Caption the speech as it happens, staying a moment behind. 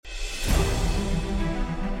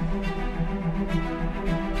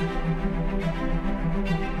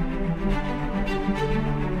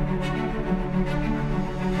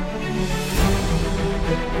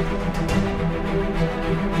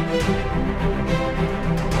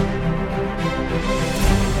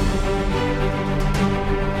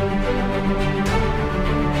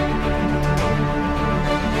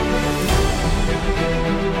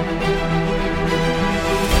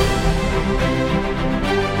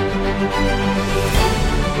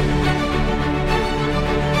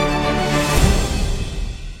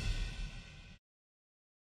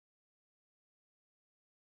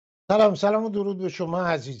سلام و درود به شما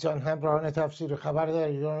عزیزان همراهان تفسیر خبر در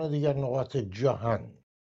ایران و دیگر نقاط جهان.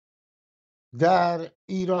 در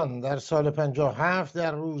ایران در سال 57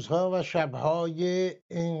 در روزها و شبهای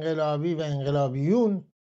انقلابی و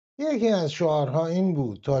انقلابیون یکی از شعارها این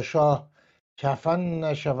بود تا شاه کفن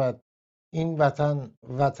نشود این وطن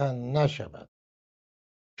وطن نشود.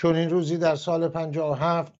 چون این روزی در سال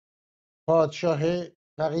 57 پادشاه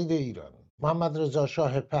فقید ایران محمد رضا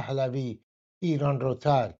شاه پهلوی ایران را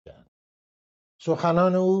ترک کرد.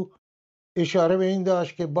 سخنان او اشاره به این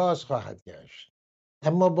داشت که باز خواهد گشت،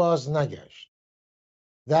 اما باز نگشت.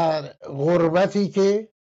 در غربتی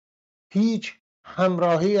که هیچ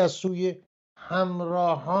همراهی از سوی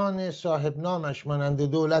همراهان صاحب نامش مانند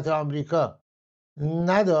دولت آمریکا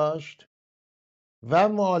نداشت و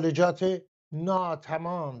معالجات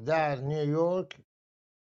ناتمام در نیویورک،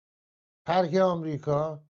 ترک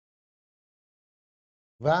آمریکا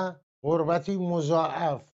و غربتی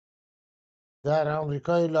مضاعف در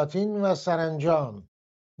آمریکای لاتین و سرانجام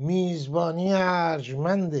میزبانی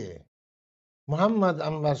ارجمند محمد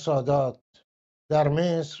انور سادات در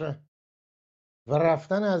مصر و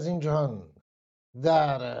رفتن از این جهان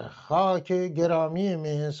در خاک گرامی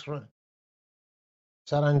مصر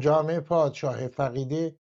سرانجام پادشاه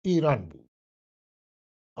فقید ایران بود.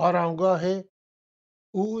 آرامگاه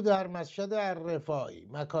او در مسجد الرفاعی،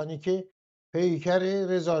 مکانی که پیکر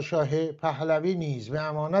رضاشاه پهلوی نیز به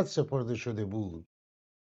امانت سپرده شده بود،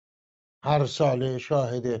 هر سال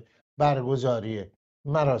شاهد برگزاری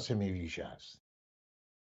مراسم ویژه است.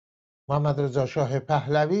 محمد رضا شاه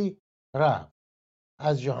پهلوی رفت،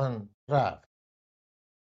 از جهان رفت،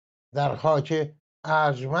 در خاک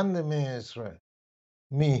ارجمند مصر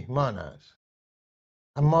میهمان است.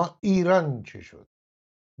 اما ایران چه شد؟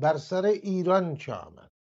 بر سر ایران چه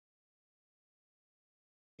آمد؟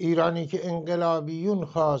 ایرانی که انقلابیون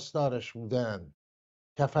خواستارش بودند،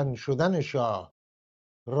 کفن شدن شاه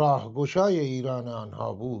راهگشای ایران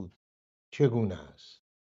آنها بود، چگونه است؟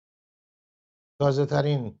 تازه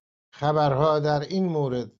ترین خبرها در این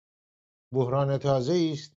مورد بحران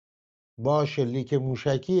تازه است با شلیک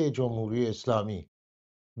موشکی جمهوری اسلامی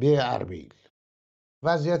به اربیل.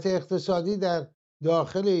 وضعیت اقتصادی در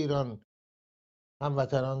داخل ایران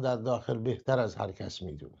هموطنان در داخل بهتر از هر کس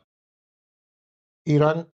می‌دونند.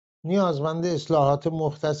 ایران نیازمند اصلاحات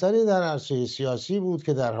مختصری در عرصه سیاسی بود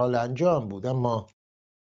که در حال انجام بود، اما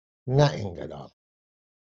نه انقلاب.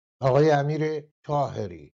 آقای امیر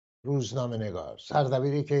طاهری، روزنامه‌نگار،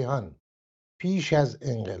 سردبیر کیهان پیش از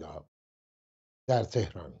انقلاب در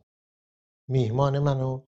تهران، میهمان من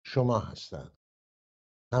و شما هستند.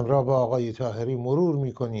 همراه با آقای طاهری مرور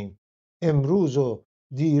میکنیم امروز و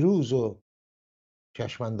دیروز و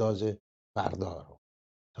چشمانداز فردا رو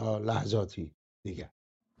تا لحظاتی دیگر.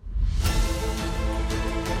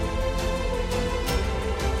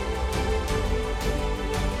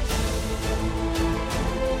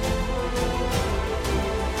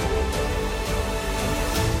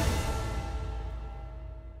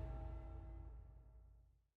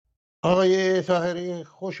 آقای طاهری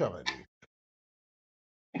خوش آمدید.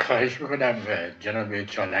 خواهش میکنم جناب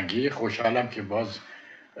چالنگی، خوشحالم که باز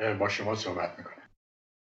با شما صحبت میکنم.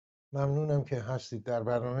 ممنونم که هستید در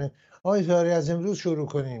برنامه. آقای طاهری از امروز شروع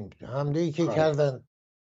کنیم. حمله‌ای که کردن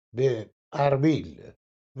به اربیل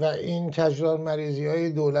و این تجربه مریضی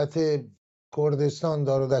های دولت کردستان،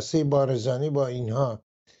 دار و دسته بارزانی با اینها،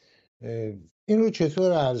 این رو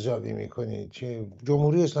چطور ارزیابی میکنید؟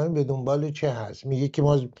 جمهوری اسلامی به دنبال چه هست؟ میگه که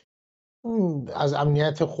ما از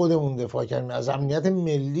امنیت خودمون دفاع کردیم، از امنیت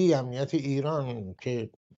ملی، امنیت ایران که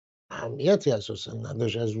اهمیتی اساسا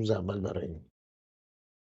نداشت از روز اول برای این.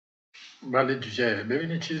 بله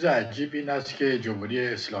ببینید، چیز عجیب این است که جمهوری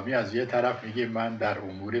اسلامی از یه طرف میگه من در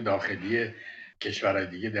امور داخلی کشورهای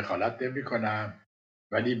دیگه دخالت نمی کنم،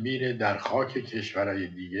 ولی میره در خاک کشورهای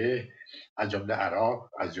دیگه از جمله عراق،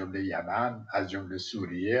 از جمله یمن، از جمله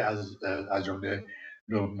سوریه، از جمله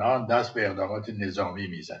لبنان دست به اقدامات نظامی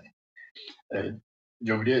میزنه.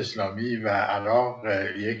 جمهوری اسلامی و عراق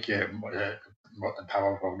یک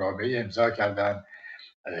توافقنامه امضا کردن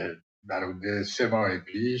در حدود 3 ماه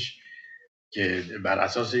پیش که بر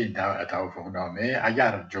اساس این توافقنامه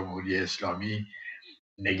اگر جمهوری اسلامی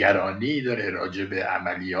نگرانی داره راجع به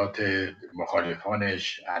عملیات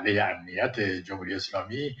مخالفانش علیه امنیت جمهوری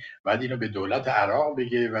اسلامی، باید اینو به دولت عراق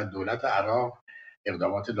بگه و دولت عراق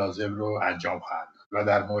اقدامات لازم رو انجام خواهد داد. و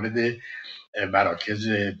در مورد مراکز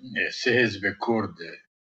 3 حزب کرد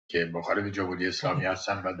که مخالف جمهوری اسلامی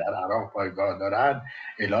هستن و در عراق پایگاه دارن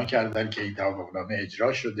اعلان کردن که این توافقنامه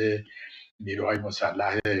اجرا شده. نیروهای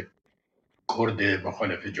مسلح کرد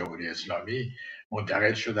مخالف جمهوری اسلامی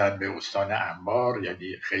منتقل شدن به استان انبار،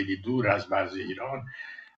 یعنی خیلی دور از مرز ایران،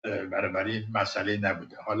 بنابراین مسئله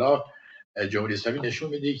نبوده. حالا جمهوری اسلامی نشون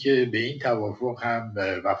میده که به این توافق هم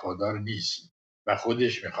وفادار نیست و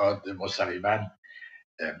خودش میخواد مستقیما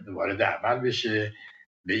وارد عمل بشه،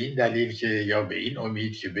 به این دلیل که یا به این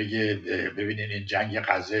امید که بگه ببینین این جنگ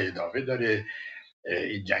غزه ادامه داره،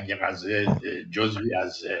 این جنگ غزه جزوی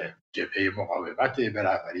از جبهه مقاومت به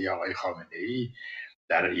رهبری آقای خامنه‌ای،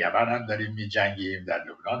 در یمن هم داریم میجنگیم، در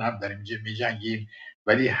لبنان هم داریم میجنگیم،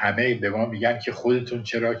 ولی همه به ما میگن که خودتون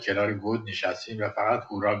چرا کنار گود نشستین و فقط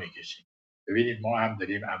هورا میکشین. ببینید ما هم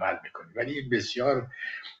داریم عمل میکنیم، ولی این بسیار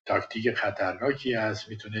تاکتیک خطرناکی است،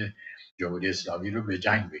 میتونه جمهوری اسلامی رو به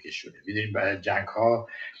جنگ بکشونه. میدونید جنگ ها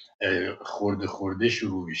خورده خورده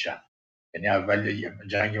شروع میشن، یعنی اول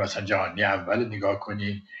جنگ مثلا جهانی اول نگاه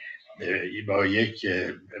کنید با یک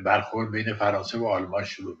برخورد بین فرانسه و آلمان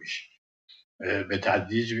شروع میشه، به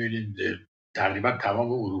تدریج میبینید تقریبا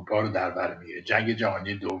تمام اروپا رو در بر میگیره. جنگ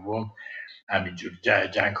جهانی دوم همینجور،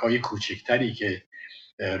 جنگ های کوچکتری که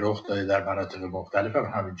رخ داده در مناطق مختلف هم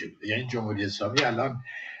همینجور. یعنی جمهوری اسلامی الان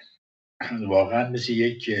واقعا مثل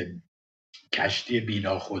یک کشتی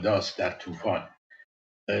بیناخداست در طوفان،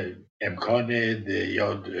 امکان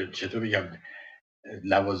یا چطور بگم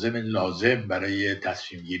لوازم لازم برای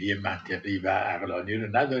تصمیم گیری منطقی و عقلانی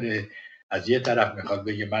رو نداره. از یه طرف میخواد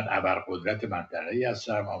بگه من ابرقدرت منطقه‌ای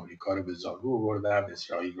هستم، آمریکا رو به زانو آوردم،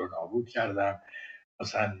 اسرائیل رو نابود کردم.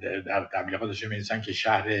 مثلا در تبلیغاتش می‌نویسن که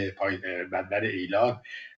شهر بندر ایلات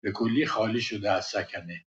به کلی خالی شده از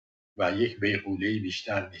سکنه و یک بیغوله‌ای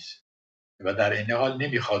بیشتر نیست و در این حال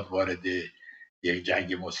نمیخواد وارد یک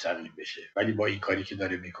جنگ مستقیم بشه، ولی با این کاری که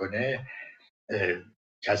داره میکنه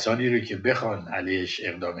کسانی رو که بخوان علیهش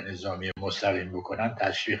اقدام نظامی مستقیم بکنن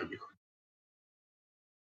تشویق میکنه.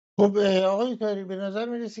 خب آقای طاهری به نظر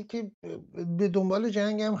میرسی که به دنبال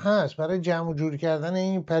جنگ هم هست برای جمع و جور کردن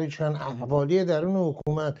این پریشان احوالی درون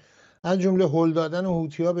حکومت، از جمله هل دادن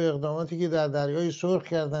هوتی‌ها به اقداماتی که در دریای سرخ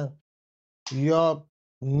کردن یا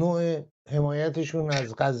نوع حمایتشون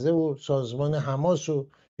از غزه و سازمان حماس و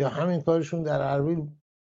یا همین کارشون در اربیل.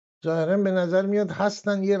 ظاهرا به نظر میاد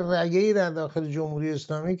هستن یه رگه‌ای در داخل جمهوری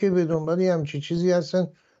اسلامی که به دنبال همچی چیزی هستن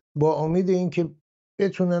با امید اینکه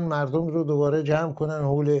بتونن مردم رو دوباره جمع کنن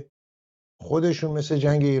حول خودشون، مثل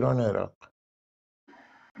جنگ ایران و عراق.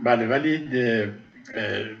 بله، ولی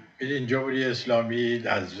این جمهوری اسلامی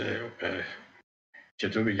از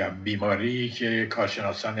چطور بگم بیماری که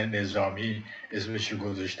کارشناسان نظامی اسمش رو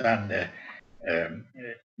گذاشتن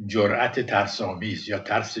جرأت ترس‌آمیز یا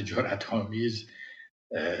ترس جرأت‌آمیز،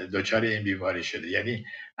 دچار این بیماری شده. یعنی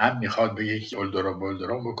هم میخواد به یک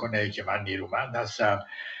بلدرم بکنه که من نیرومند هستم.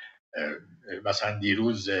 مثلا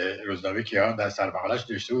دیروز روزنامه کیهان در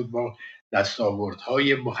سرمقالش نوشته بود با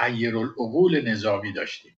دستاوردهای محیرالعقول نظامی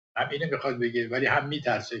داشتیم. هم اینو میخواد بگه، ولی هم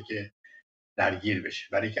میترسه که درگیر بشه،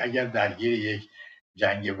 برای که اگر درگیر یک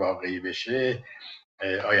جنگ واقعی بشه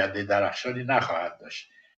آینده درخشانی نخواهد داشت.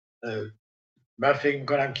 من فکر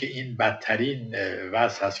میکنم که این بدترین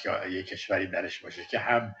وضع هست که یک کشوری درش باشه، که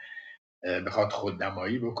هم بخواد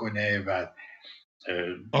خودنمایی بکنه و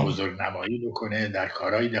بزرگ نمایی بکنه، در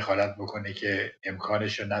کارهایی دخالت بکنه که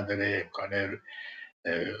امکانش نداره، امکان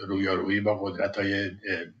رویارویی با قدرت‌های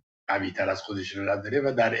قوی تر از خودش رو نداره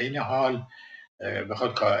و در این حال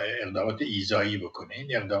بخواد اقدامات ایذایی بکنه.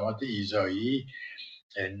 این اقدامات ایذایی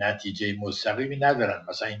نتیجه مستقیمی ندارن.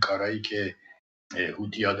 مثلا این کارهایی که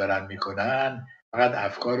هوتی‌ها دارن میکنن فقط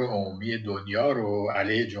افکار عمومی دنیا رو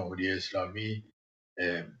علیه جمهوری اسلامی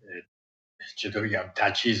چطور بگم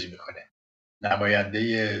تجهیز میکنه.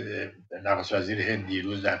 نماینده نخست وزیر هند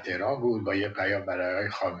دیروز در تهران بود با یه پیام برای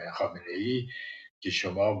خامنه‌ای که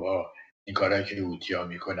شما با این کارهایی که هوتی‌ها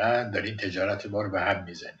میکنن دارین تجارت ما رو به هم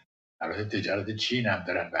میزنید. البته تجارت چین هم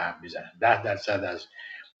دارن به هم میزنن. 10% از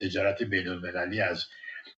تجارت بین المللی از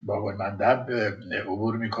باب المندب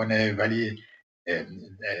عبور میکنه، ولی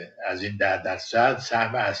از این 10%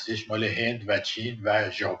 سهم اصلیش مال هند و چین و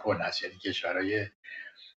ژاپن است، یعنی کشورهای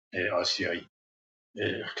آسیایی.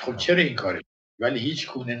 خب چرا این کاره؟ ولی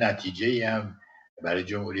هیچ گونه نتیجه ای هم برای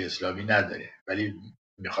جمهوری اسلامی نداره. ولی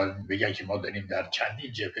میخواد بگن که ما داریم در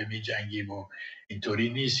چندین جبهه میجنگیم و اینطوری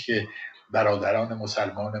نیست که برادران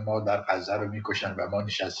مسلمان ما در غزه رو میکشن و ما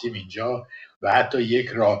نشستیم اینجا و حتی یک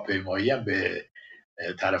راهپیمایی هم به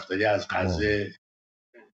طرفداری از غزه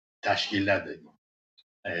تشکیل ندادیم.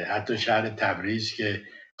 حتی شهر تبریز که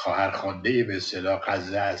خواهرخوانده به اصطلاح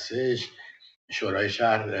غزه هستش، شورای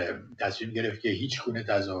شهر تصمیم گرفت که هیچ گونه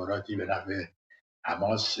تظاهراتی به نحو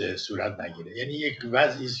حماس صورت نگیره. یعنی یک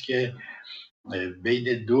وضعی است که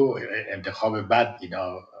بین دو انتخاب بد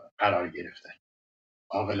اینا قرار گرفتن.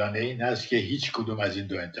 عاقلانه این هست که هیچ کدوم از این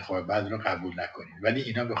دو انتخاب بد رو قبول نکنید، ولی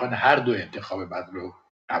اینا میخوان هر دو انتخاب بد رو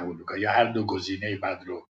قبول کنن یا هر دو گزینه بد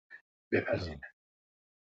رو بپذیرن.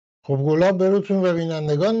 خب گلاب بروتون و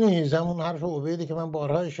بینندگان نیز همون حرف عبیدی که من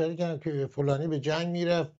بارها اشاره کردم که فلانی به جنگ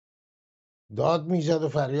میرفت داد میزد و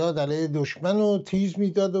فریاد علیه دشمن و تیز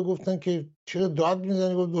میداد و گفتن که چرا داد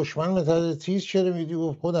میزنی؟ گفت دشمن میترسه. تیز چرا میدی؟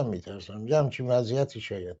 گفت خودم میترسم. یه همچین وضعیتی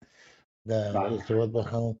شاید در ارتباط با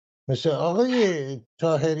همون مثل آقای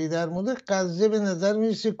طاهری در مورد غزه به نظر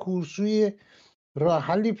میرسه کورسوی راه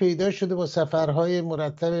حلی پیدا شده با سفرهای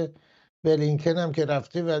مرتب بلینکن هم که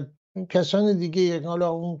رفته و کسان دیگه. یک حالا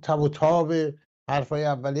اون تب و تاب حرفای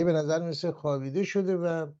اولیه به نظر میرسه خوابیده شده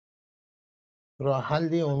و راه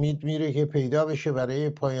حلی امید میره که پیدا بشه برای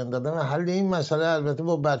پایان دادن حل این مسئله، البته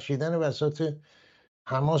با برچیدن وسط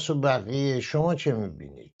حماس و بقیه. شما چه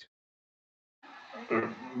میبینید؟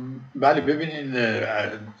 بله ببینید،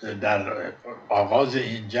 در آغاز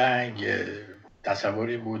این جنگ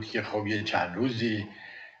تصوری بود که خب یه چند روزی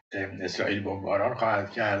اسرائیل بمباران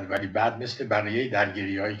خواهد کرد، ولی بعد مثل بقیه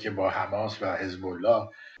درگیری هایی که با حماس و حزب الله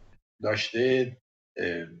داشته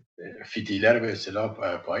فتیله رو به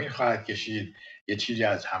اصطلاح پایین خواهد کشید، یه چیزی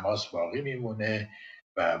از حماس باقی میمونه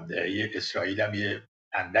و یه اسرائیل هم یه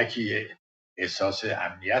اندکی احساس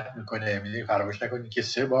امنیت میکنه. میدونید فراموش نکنید که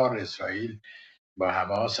 3 بار اسرائیل با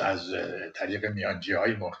حماس از طریق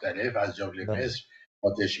میانجی‌های مختلف از جمله مصر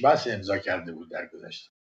آتش‌بس امضا کرده بود در گذشته،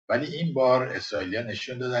 ولی این بار اسرائیلی‌ها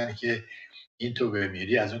نشون دادن که این توبه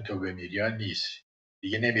میری از اون توبه میری‌ها نیست،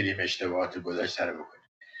 دیگه نمیریم اشتباهات گذشته رو بکنیم.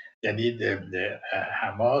 یعنی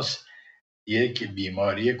حماس یک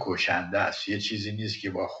بیماری کشنده است، یه چیزی نیست که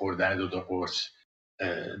با خوردن 2 تا قرص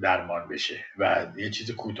درمان بشه و یه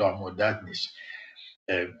چیز کوتاه مدت نیست.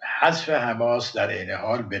 حذف حماس در عین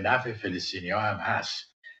حال به نفع فلسطینی‌ها هم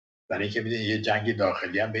هست، برای اینکه میدونید یه جنگ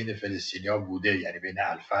داخلی هم بین فلسطینی‌ها بوده، یعنی بین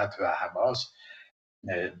الفتح و حماس.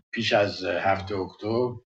 پیش از 7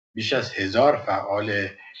 اکتبر بیش از 1000 فعال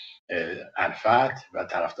الفتح و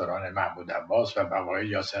طرفداران محمود عباس و بقای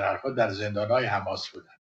یاسر عرفات در زندان‌های حماس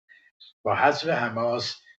بودن. با حذف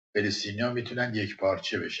حماس فلسطینی‌ها میتونن یک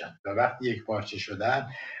پارچه بشن و وقتی یک پارچه شدن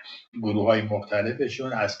گروه‌های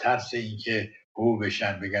مختلفشون از ترس اینکه هو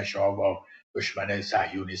بشن بگن شما با دشمن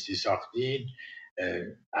صهیونیستی ساختین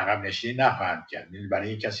عقب نشینی نخواهند کرد. برای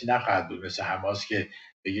این کسی نخواهد بود مثل حماس که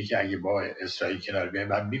بگه که اگه با اسرائیل کنار بیایم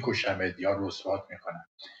من میکشمت یا رسوات میکنم.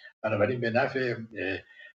 بنابراین به نفع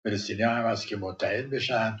فلسطینی‌ها هم هست که متحد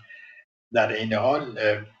بشن. در این حال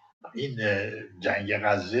این جنگ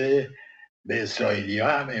غزه به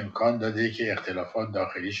اسرائیلی‌ها هم امکان داده که اختلافات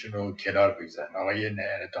داخلیشون رو کنار بگذارن. آقای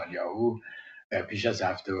نتانیاهو پیش از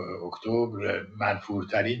 7 اکتبر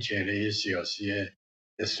منفورترین چهره سیاسی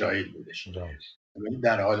اسرائیل بودش، ولی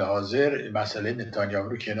در حال حاضر مسئله نتانیاهو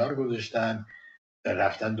رو کنار گذاشتن،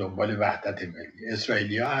 رفتن دنبال وحدت ملی.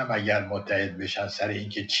 اسرائیلی‌ها هم اگر متحد بشن سر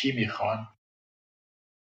اینکه چی میخوان،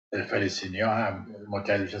 فلسطینی‌ها هم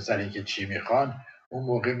متحد بشن سر اینکه چی میخوان، اون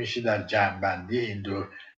موقع میشه در جمع‌بندی این دو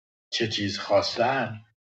چه چیز خواستن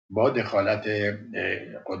با دخالت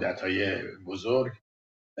قدرت‌های بزرگ،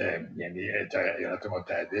 یعنی ایالات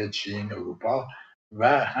متحده، چین، اروپا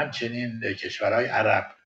و همچنین کشورهای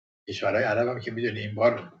عرب. کشورهای عرب هم که میدونی این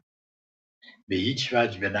بار به هیچ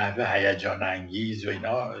وجه به نحو هیجان انگیز و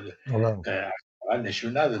اینا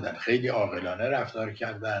نشون ندادن، خیلی عاقلانه رفتار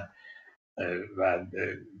کردن و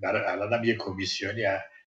برای الان هم یک کمیسیونی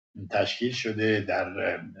تشکیل شده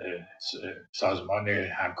در سازمان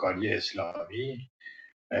همکاری اسلامی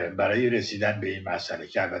برای رسیدن به این مسئله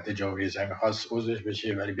که البته جمهوری اسلامی خواست عضوش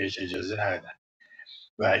بشه ولی بهش اجازه ندادن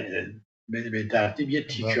و به ترتیب یه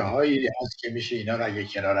تیکه هایی هست که میشه اینا رو اگه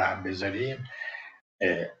کنار هم بذاریم.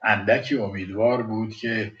 اندکی امیدوار بود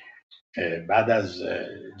که بعد از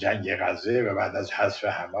جنگ غزه و بعد از حذف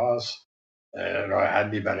حماس راه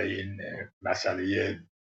حلی برای این مسئله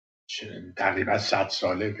تقریبا 100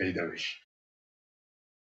 ساله پیدا بشه.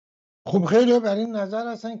 خب خیلی بر این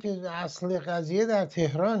نظر هستن که اصل قضیه در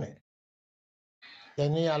تهرانه.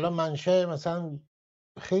 یعنی الان منشأ مثلا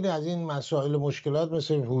خیلی از این مسائل و مشکلات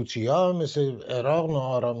مثل هوتی‌ها، مثل عراق،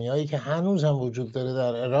 ناآرامی‌هایی که هنوز هم وجود داره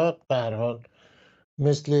در عراق، به هر حال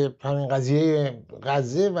مثل همین قضیه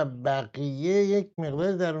غزه و بقیه یک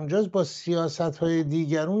مقدار در اونجاست، با سیاست‌های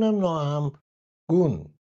دیگرون هم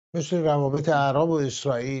ناهمگون، مثل روابط عرب و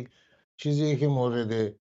اسرائیل، چیزی که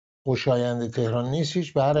مورد خوشایند تهران نیست،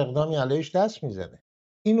 هیچ به هر اقدامی علیهش دست میزنه.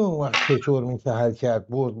 اینو اون وقت چطور میشه حل کرد،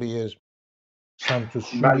 برد به یه سمت و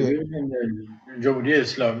سوی؟ جمهوری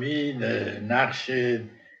اسلامی نقش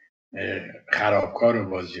خرابکار رو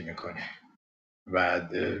بازی میکنه و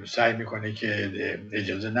سعی میکنه که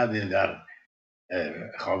اجازه نده در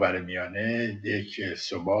خاورمیانه یک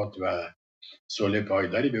ثبات و صلح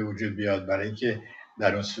پایداری به وجود بیاد، برای اینکه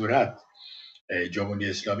در اون صورت جمهوری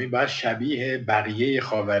اسلامی باید شبیه بقیه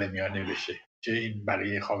خاورمیانه بشه، چه این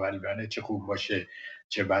بقیه خاورمیانه چه خوب باشه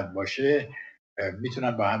چه بد باشه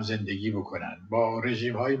میتونن با هم زندگی بکنن، با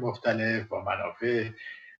رژیم های مختلف، با منافع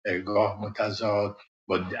گاه متضاد،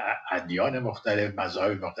 با ادیان مختلف،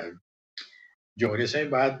 مذاهب مختلف. جمهوری اسلامی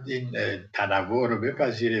باید این تنوع رو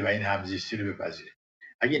بپذیره و این همزیستی رو بپذیره.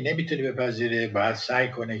 اگه نمیتونه بپذیره باید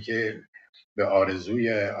سعی کنه که به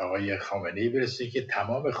آرزوی آقای خامنه‌ای برسه که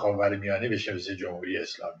تمام خاورمیانه بشه مثل جمهوری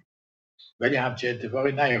اسلامی، ولی همچه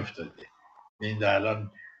اتفاقی نیفتاده. این در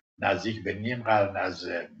الان نزدیک به نیم قرن از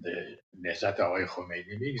نهضت آقای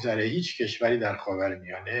خمینی میگذره، هیچ کشوری در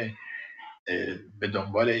خاورمیانه به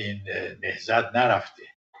دنبال این نهضت نرفته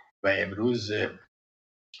و امروز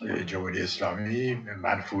جمهوری اسلامی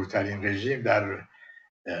منفورترین رژیم در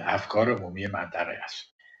افکار عمومی منطقه است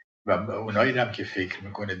و اونایی هم که فکر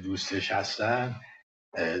میکنه دوستش هستن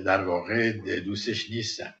در واقع دوستش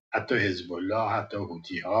نیستن، حتی حزب الله، حتی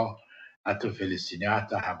هوتی ها، حتی فلسطینی ها،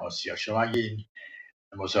 حتی حماسی ها. شما اگه این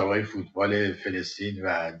مسابقه فوتبال فلسطین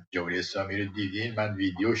و جمهوری اسلامی رو دیدین، من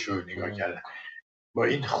ویدیوش رو نگاه کردم، با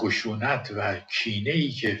این خشونت و کینه ای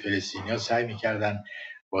که فلسطینی ها سعی میکردن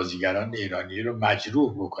بازیگران ایرانی رو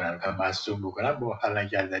مجروح بکنن و مصدوم بکنن، با حل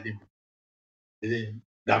نکردنی بود.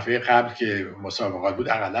 دفعه قبل که مسابقات بود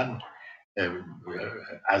اقلا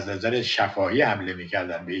از نظر شفاهی حمله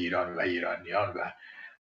میکردن به ایران و ایرانیان و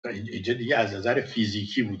اینجا دیگه از نظر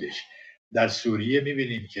فیزیکی بودش. در سوریه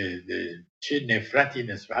میبینیم که چه نفرتی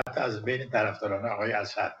نسبت از بین طرفداران آقای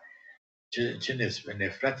اسد، چه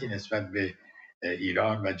نفرتی نسبت به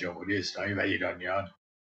ایران و جمهوری اسلامی و ایرانیان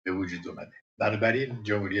به وجود اومده. بنابراین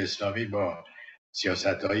جمهوری اسلامی با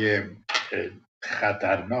سیاست‌های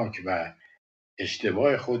خطرناک و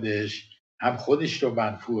اشتباه خودش هم خودش رو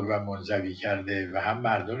منفور و منزوی کرده و هم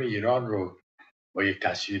مردم ایران رو با یک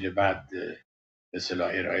تصویر بد به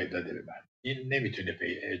اصطلاح ارائه داده به من. این نمیتونه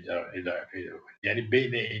ادامه پیدا کنه. یعنی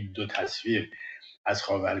بین این دو تصویر از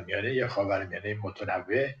خاورمیانه یا خاورمیانه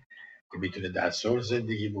متنوع که میتونه در صلح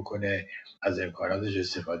زندگی بکنه، از امکاناتش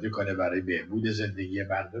استفاده کنه برای بهبود زندگی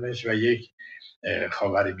مردمش، و یک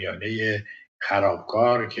خاورمیانه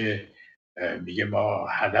خرابکار که میگه ما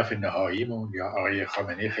هدف نهاییمون، یا آقای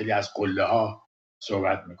خامنه‌ای خیلی از قله ها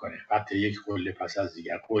صحبت میکنه، فتح یک قله پس از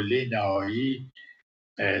دیگر، قله نهایی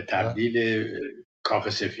تبدیل کاخ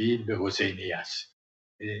سفید به حسینی است.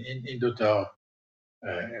 این دو تا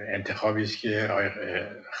انتخابی است که آقای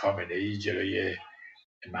خامنه‌ای جلوی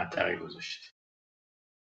منطقه گذاشت.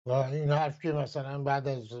 و این حرف که مثلا بعد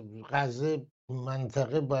از غزه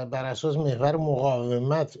منطقه بر اساس محور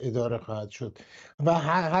مقاومت اداره خواهد شد و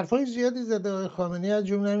حرفای زیادی زده آقای خامنه‌ای، از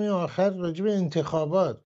جمله همین آخر راجع به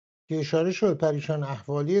انتخابات که اشاره شد، پریشان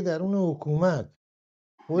احوالی درون حکومت.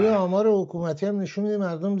 خود آمار حکومتی هم نشون میده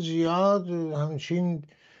مردم زیاد همچین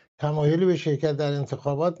تمایلی به شرکت در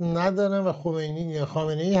انتخابات ندارن و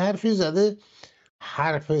خامنه‌ای حرفی زده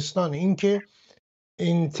حرفستان، این که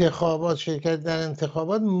انتخابات، شرکت در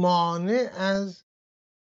انتخابات مانع از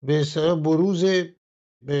به اصطلاح بروز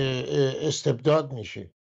به استبداد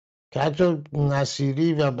میشه، که حتی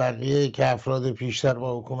نصیری و بقیه که افراد پیشتر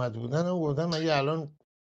با حکومت بودن و گفتن مگه الان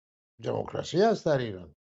دموکراسی هست در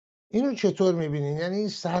ایران؟ اینو چطور میبینین؟ یعنی این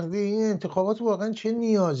سردی این انتخابات واقعا چه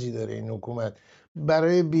نیازی داره این حکومت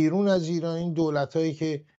برای بیرون از ایران؟ این دولتایی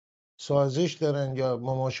که سازش دارن یا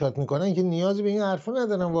مماشات میکنن که نیازی به این حرفا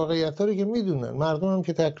ندارن، واقعیت رو که میدونن، مردم هم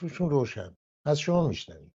که تکلیفشون روشن. از شما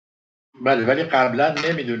میشنویم. بله، ولی قبلا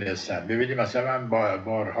نمیدونستم. ببینید مثلا من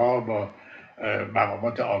بارها با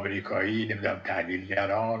مقامات آمریکایی، نمیدونم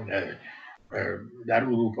تحلیلگران در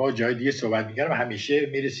اروپا جای دیگه صحبت میکردم، همیشه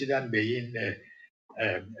میرسیدن به این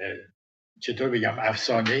چطور بگم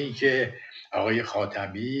افسانه ای که آقای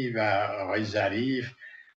خاتمی و آقای ظریف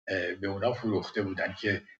به اونا فروخته بودن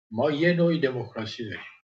که ما یه نوعی دموکراسی داریم.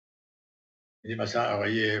 یعنی مثلا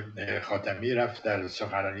آقای خاتمی رفت در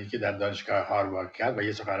سخنرانی که در دانشگاه هاروارد کرد و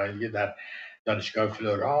یه سخنرانی که در دانشگاه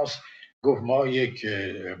فلورانس، گفت ما یک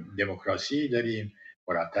دموکراسی داریم،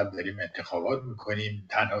 مرتب داریم انتخابات میکنیم،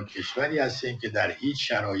 تنها کشوری هستیم که در هیچ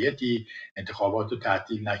شرایطی انتخابات رو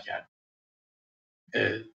تعطیل نکرد.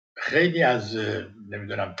 خیلی از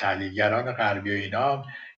نمیدونم تحلیلگران غربی و اینا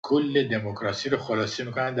کل دموکراسی رو خلاصه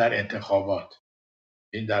میکنن در انتخابات.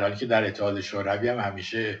 این در حالی که در اتحاد شوروی هم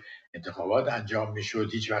همیشه انتخابات انجام میشد،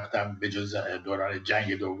 هیچ وقت هم به جز دوران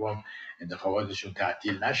جنگ دوم انتخاباتشون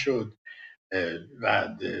تعطیل نشد. و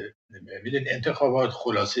میدونی انتخابات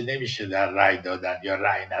خلاصه نمیشه در رأی دادن یا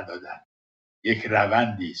رأی ندادن، یک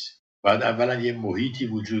روندی است. باید اولا یه محیطی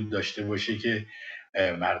وجود داشته باشه که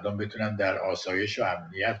مردم بتونن در آسایش و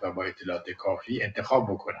امنیت و با اطلاعات کافی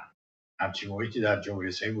انتخاب بکنن. همچین محیطی در جمهوری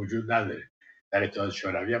اسلامی وجود نداره، در اتحاد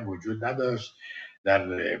شوروی هم وجود نداشت، در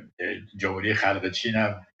جمهوری خلق چین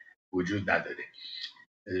هم وجود نداره.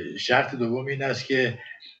 شرط دوم این است که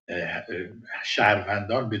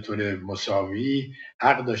شهروندان به طور مساوی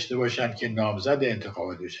حق داشته باشند که نامزد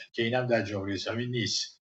انتخابات بشن، که اینم در جمهوری اسلامی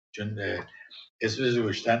نیست، چون اسمش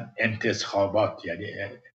گذاشتن انتخابات، یعنی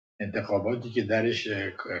انتخاباتی که درش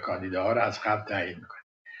کاندیداها رو از قبل تعیین میکنه.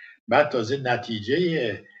 بعد تازه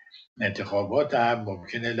نتیجه انتخابات هم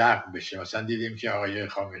ممکنه لغو بشه. مثلا دیدیم که آقای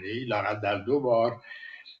خامنه‌ای لااقل در 2 بار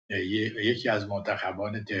یکی از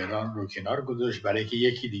منتخبان تهران رو کنار گذاشت برای که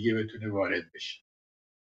یکی دیگه بتونه وارد بشه.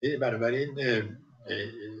 بنابراین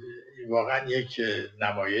واقعا یک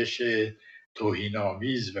نمایش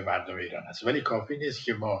توهین‌آمیز به مردم ایران است، ولی کافی نیست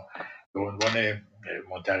که ما به عنوان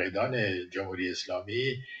منتقدان جمهوری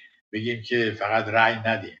اسلامی بگیم که فقط رأی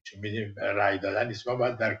ندیم، چون می‌دونیم رأی دادن نیست. ما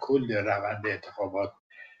باید در کل روند انتخابات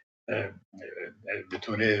به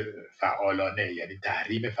طور فعالانه، یعنی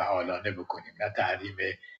تحریم فعالانه بکنیم، نه تحریم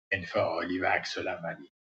انفعالی و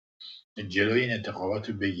عکس‌العملی، جلوی این انتخابات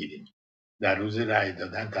رو بگیریم. در روز رأی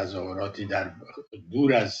دادن تظاهراتی در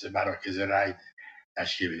دور از مراکز رأی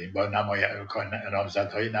تشکیل بدیم، با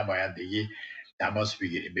نامزدهای نمایندگی تماس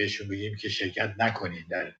بگیریم، بهشون بگیم که شرکت نکنید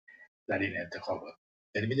در این انتخابات.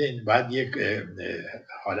 یعنی میدونید باید یک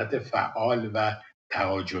حالت فعال و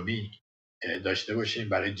تهاجمی داشته باشیم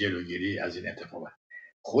برای جلوگیری از این انتخابات.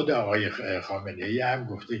 خود آقای خامنه‌ای هم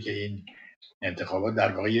گفته که این انتخابات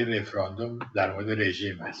در واقع یه رفراندوم در مورد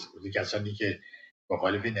رژیم است. کسانی که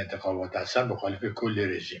مخالف این انتخابات هستن مخالف کل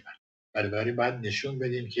رژیم هستن. بنابراین باید نشون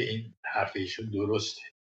بدیم که این حرف ایشون درسته.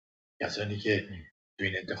 کسانی که تو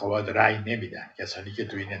این انتخابات رأی نمیدن، کسانی که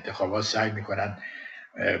تو این انتخابات سعی میکنن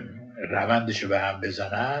روندشو به هم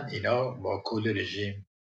بزنن، اینا با کل رژیم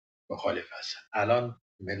مخالف هستن. الان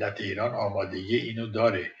ملت ایران آمادگی اینو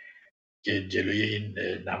داره که جلوی این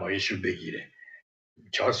نمایش رو بگیره.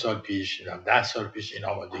 4 سال پیش، 10 سال پیش این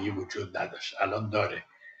آمادگی وجود نداشت، الان داره.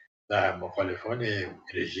 و مخالفان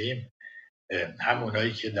رژیم، هم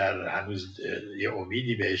اونایی که در هنوز یه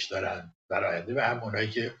امیدی بهش دارن در آینده و هم اونایی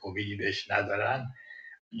که امیدی بهش ندارن،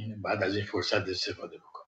 بعد از این فرصت استفاده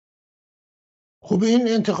بکن. خب این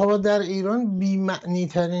انتخابات در ایران بی‌معنی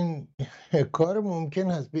ترین کار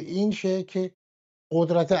ممکن هست، به این شکل که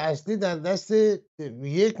قدرت اصلی در دست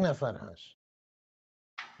یک نفر هست.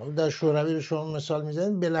 در شوروی رو شما مثال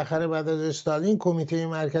میزنید، بالاخره بعد از استالین کمیته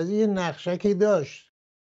مرکزی یه نقشکی داشت،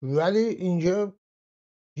 ولی اینجا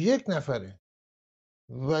یک نفره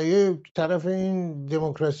و یه طرف این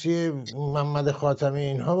دموکراسی محمد خاتمی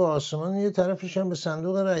اینها به آسمان، یه طرفش هم به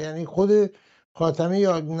صندوق رای. یعنی خود خاتمی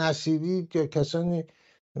یا نصیری یا کسانی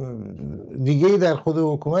دیگه در خود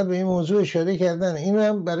حکومت به این موضوع اشاره کردن. این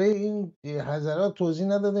هم برای این حضرات توضیح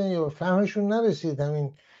ندادن یا فهمشون نرسید،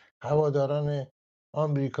 همین هواداران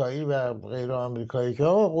آمریکایی و غیر آمریکایی، که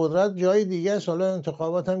آقا قدرت جای دیگه است، حالا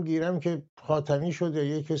انتخابات هم گیرم که خاتمی شد یا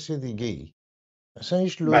یه کسی دیگه ای. اصلا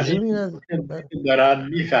هیچ لزومی نداره. دارن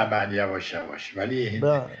میفهمن یواش یواش، ولی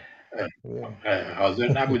حاضر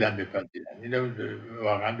نبودن بپذیرن. اینو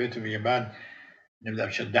واقعا بهتون میگم، من نمیدونم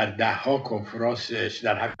شد در 10 ها کنفرانس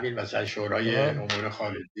در همین مثلا شورای امور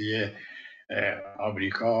خارجه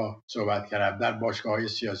آمریکا صحبت کردم، در باشگاه‌های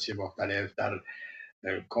سیاسی مختلف، در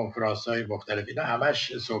کنفرانس های مختلف. اینا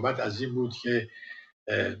همش صحبت از این بود که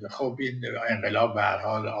خب این انقلاب به هر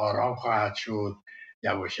حال آرام خواهد شد،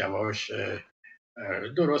 یواش یواش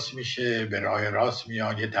درست میشه، به راه راست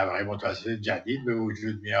میان، یه طبقه متوسط جدید به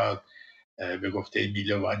وجود میاد. به گفته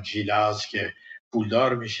میلوان جیلاس که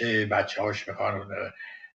پولدار میشه، بچه‌هاش میخوان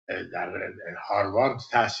در هاروارد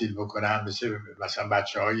تحصیل بکنن، مثلا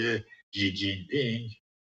بچه‌های جی جین پینگ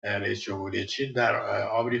رئیس جمهوری چین در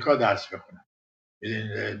آمریکا درس بخونن،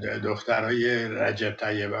 دخترای رجب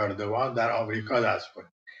طیب اردوان در آمریکا درس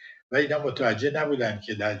بخونن. و اینا متوجه نبودن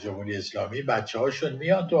که در جمهوری اسلامی بچه‌هاشون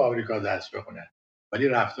میان تو آمریکا درس بخونن ولی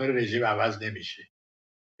رفتار رژیم عوض نمیشه.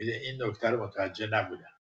 این نکته رو متوجه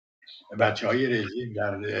نبودن. بچه‌های رژیم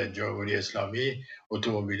در جمهوری اسلامی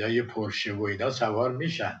اتومبیل‌های پورشه و اینا سوار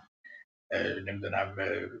میشن، نمیدونم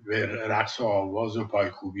به رقص و آواز و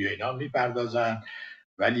پایکوبی و اینا میپردازن،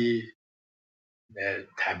 ولی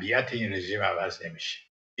طبیعت این رژیم عوض نمیشه.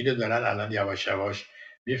 اینو دارن الان یواش یواش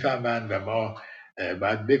میفهمن و ما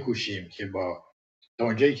باید بکوشیم که تا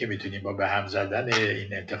اونجایی که میتونیم با به هم زدن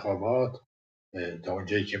این انتخابات، تا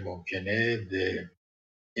اونجایی که ممکنه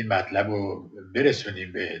این مطلب رو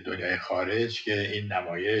برسونیم به دنیای خارج که این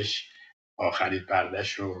نمایش آخرین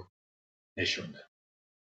پردهش رو نشون داد.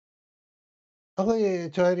 آقای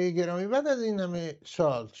طاهری گرامی، بعد از این همه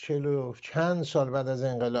سال، چلو چند سال بعد از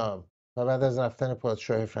انقلاب و بعد از رفتن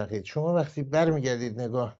پادشاه فقید، شما وقتی برمیگردید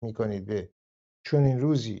نگاه میکنید به چنین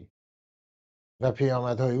روزی و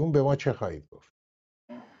پیامدهای اون، به ما چه خواهید گفت؟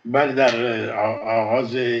 بله، در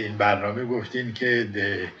آغاز این برنامه گفتین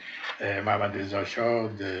که محمد رضا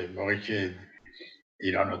شاه موقعی که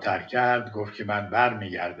ایران رو ترک کرد گفت که من بر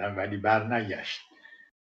میگردم، ولی بر نگشت.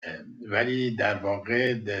 ولی در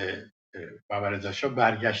واقع محمد رضا شاه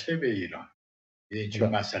برگشته به ایران. این چون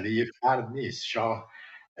بله. مسئله یک فرد نیست. شاه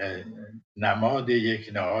نماد یک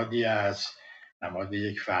نهادی است، نماد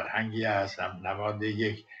یک فرهنگی است، نماد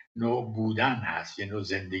یک نوع بودن هست، یه نوع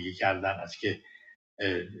زندگی کردن است که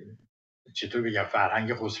چطور بگم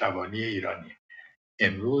فرهنگ خسروانی ایرانی.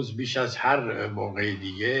 امروز بیش از هر موقع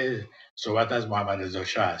دیگه صحبت از محمد رضا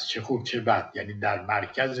شاه است، چه خوب چه بد، یعنی در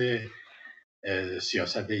مرکز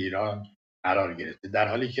سیاست ایران قرار گرفته، در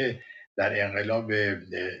حالی که در انقلاب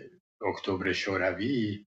اکتبر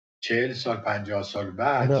شوروی 40 سال 50 سال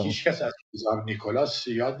بعد بله. هیچ کس از هزار نیکولاس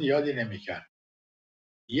یادی نمیکرد.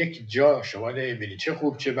 یک جا شما نمیبینید، چه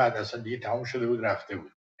خوب چه بد، اصلا دیگه تمام شده بود رفته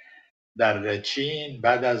بود. در چین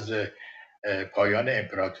بعد از پایان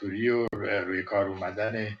امپراتوری و روی کار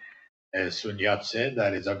اومدن سونیاتسه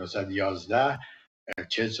در 1911،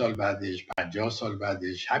 40 سال بعدش، 50 سال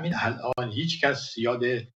بعدش، همین الان هیچ کس یاد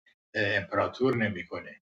امپراتور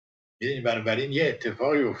نمیکنه. بنابراین یه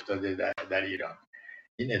اتفاقی افتاده در ایران.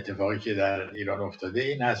 این اتفاقی که در ایران افتاده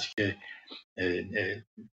این هست که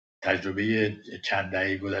تجربه چند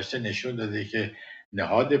دهه گذشته نشون داده که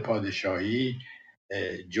نهاد پادشاهی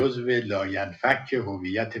جزو لاینفک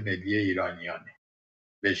هویت ملی ایرانیانه،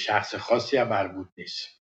 به شخص خاصی هم مربوط نیست.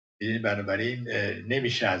 بنابراین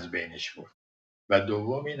نمیشه از بینش برد. و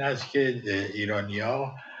دوم این است که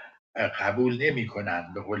ایرانی‌ها قبول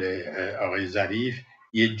نمی‌کنند به قول آقای ظریف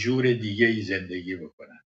یه جور دیگه ای زندگی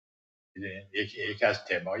بکنن. یکی از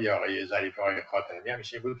تمای آقای ظریف آقای خاتمی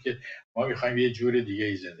همیشه بود که ما می‌خوایم یه جور دیگه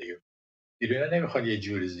ای زندگی بکنیم. ایرانی‌ها نمی‌خوان یه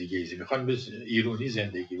جور دیگه ای، می‌خوان ایرانی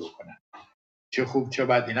زندگی بکنن. چه خوب چه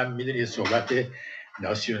بد، اینا می‌دونی یه صحبت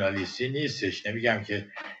ناسیونالیستی نیستش. نمیگم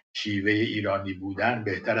که شیوه ایرانی بودن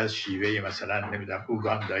بهتر از شیوه مثلا نمیدونم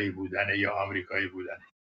اوگاندایی بودن یا آمریکایی بودن،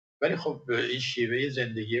 ولی خب این شیوه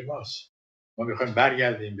زندگی ماست. ما میخوایم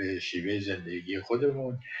برگردیم به شیوه زندگی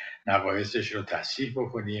خودمون، نقایصش رو تصحیح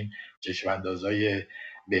بکنیم، چشماندازهای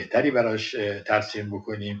بهتری براش ترسیم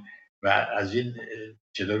بکنیم و از این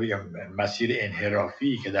چطور بگم مسیر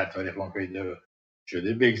انحرافی که در تاریخ ما پیدا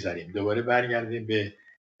شده بگذریم، دوباره برگردیم به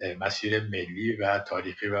مسیر ملی و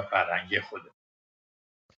تاریخی و فرهنگی خودمون.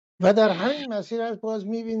 و در همین مسیر از باز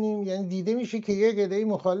میبینیم، یعنی دیده میشه که یک عده‌ای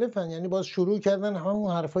مخالفن، یعنی باز شروع کردن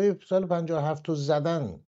همون حرفای سال 57 رو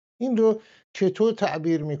زدن. این رو چطور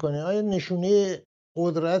تعبیر میکنه؟ آیا نشونه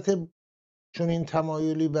قدرت چون این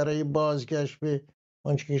تمایلی برای بازگشت به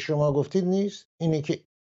آنچه که شما گفتید نیست؟ اینه که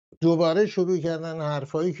دوباره شروع کردن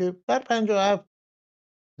حرفایی که بر 57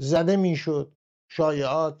 زده میشد،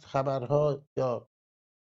 شایعات، خبرها یا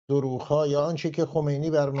دروغ‌ها یا آنچه که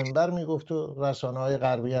خمینی بر منبر میگفت و رسانه‌های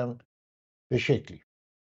غربی هم به شکلی.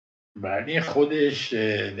 بله، خودش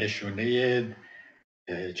نشونه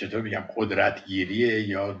چطور بگم قدرتگیریه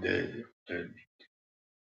یا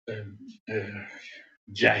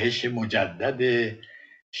جهش مجدد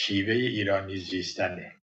شیوه ایرانی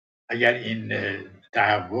زیستنه. اگر این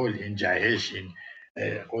تحول، این جهش، این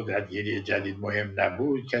قدرتگیری جدید مهم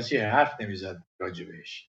نبود کسی حرف نمیزد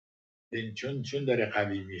راجبش. چون داره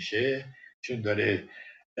قوی میشه، چون داره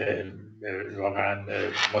واقعا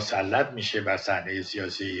مسلط میشه بر صحنه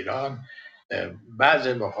سیاسی ایران، بعض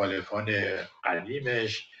مخالفان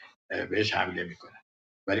قدیمش بهش حمله میکنن.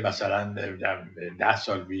 ولی مثلا 10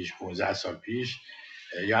 سال پیش، 15 سال پیش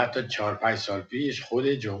یا حتی 4-5 سال پیش خود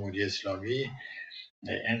جمهوری اسلامی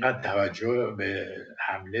اینقدر توجه به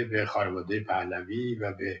حمله به خانواده پهلوی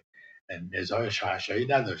و به نزاع شاهنشاهی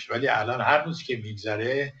نداشت. ولی الان هر روز که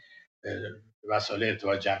میگذره وسایل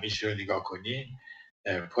ارتباط جمعیش رو نگاه کنین،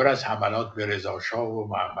 پر از حملات به رضا شاه و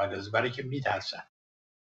محمد رضا، برای که میترسن،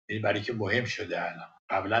 برای که مهم شده. الان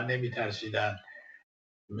قبلا نمیترسیدن،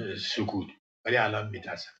 سکوت، ولی الان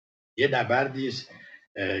میترسن. یه نبردی است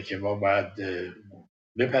که ما باید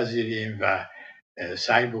بپذیریم و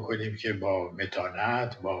سعی بکنیم که با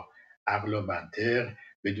متانت، با عقل و منطق،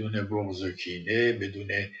 بدون بغض و کینه،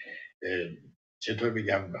 بدون چطور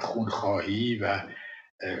بگم خونخواهی و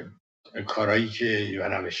کارهایی که و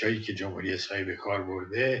روشهایی که جمهوری اسلامی به کار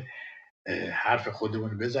برده، حرف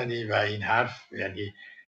خودمون بزنیم. و این حرف یعنی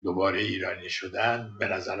دوباره ایرانی شدن به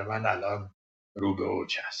نظر من الان رو به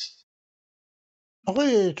اوج است.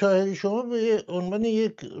 آقای طاهری، شما به عنوان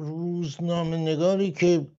یک روزنامه نگاری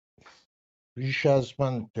که بیش از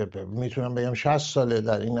من میتونم بگم 60 ساله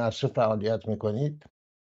در این عرصه فعالیت میکنید،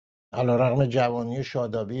 علیرغم جوانی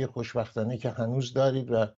شادابی خوشبختانه که هنوز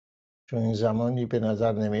دارید و چون این زمانی به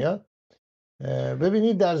نظر نمیاد،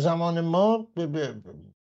 ببینید در زمان ما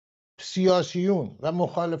سیاسیون و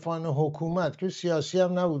مخالفان حکومت که سیاسی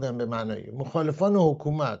هم نبودن به معنای مخالفان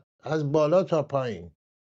حکومت از بالا تا پایین،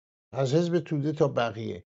 از حزب توده تا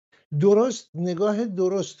بقیه، نگاه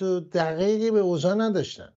درست و دقیقی به اوضاع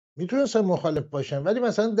نداشتن. میتونستن مخالف باشن ولی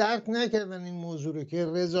مثلا درک نکردن این موضوع رو که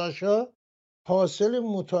رضا شاه حاصل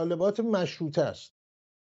مطالبات مشروطه است.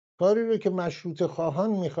 کاری رو که مشروطه خواهان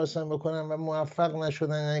میخواستن بکنن و موفق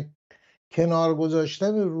نشدن، یعنی کنار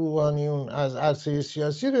گذاشتن روحانیون از عرصه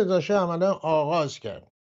سیاسی، رضا شاه عملا آغاز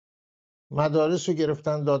کرد. مدارس رو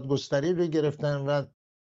گرفتن، دادگستری رو گرفتن و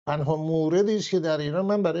تنها موردی است که در ایران،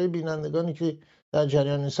 من برای بینندگانی که در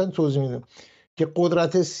جریان نیستن توضیح میدم، که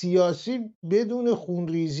قدرت سیاسی بدون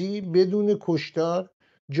خونریزی، بدون کشتار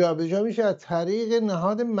جابجا میشه از طریق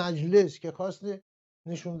نهاد مجلس که خواست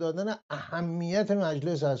نشون دادن اهمیت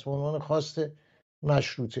مجلس است به عنوان خواست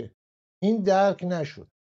مشروطه. این درک نشد.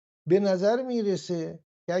 به نظر میرسه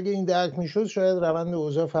که اگه این درک میشد شاید روند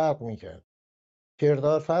اوضاع فرق میکرد،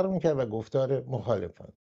 کردار فرق میکرد و گفتار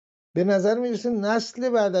مخالفان. به نظر میرسه نسل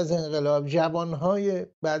بعد از انقلاب، جوانهای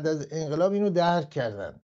بعد از انقلاب اینو درک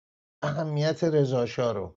کردن، اهمیت رضا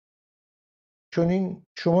شاه رو. چون این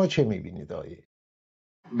شما چه میبینید آقای؟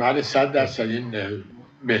 بله 100% این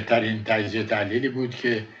بهترین تجزیه تحلیلی بود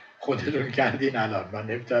که خودتون کردین. الان من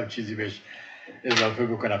نمیتونم چیزی بهش اضافه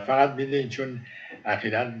بکنم، فقط میدونین چون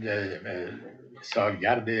اخیراً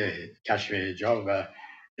سالگرد کشف حجاب و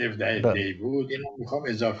 17 بله. دی بود، اینو میخوام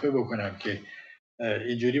اضافه بکنم که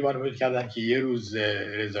اینجوری وانمود کردن که یه روز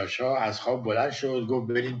رضا شاه از خواب بلند شد،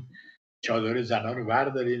 گفت بریم چادر زنان رو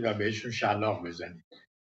بردارید و بهشون شلاق بزنید،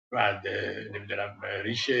 بعد نمیدونم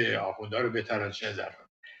ریش آخوندا رو بتراشن زنان.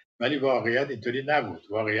 ولی واقعیت اینطوری نبود.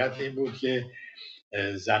 واقعیت این بود که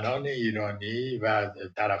زنان ایرانی و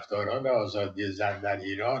طرفداران آزادی زن در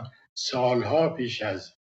ایران سالها پیش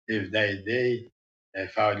از 17 دی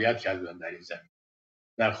فعالیت کردن در این زمین.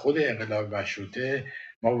 در خود انقلاب مشروطه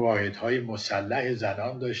ما واحدهای مسلح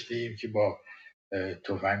زنان داشتیم که با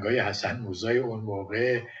تفنگ‌های حسن موزای اون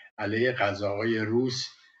موقع علیه قزاقای روس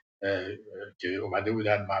که اومده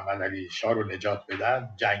بودن محمد علی شاه رو نجات بدن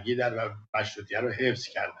جنگیدن و مشروطیه رو حفظ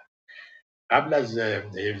کردن. قبل از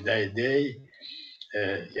 17 دی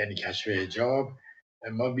یعنی کشف حجاب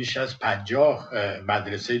ما بیش از 50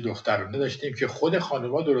 مدرسه دخترانه داشتیم که خود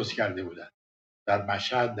خانم‌ها درست کرده بودن، در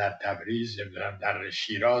مشهد، در تبریز، در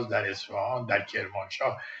شیراز، در اصفهان، در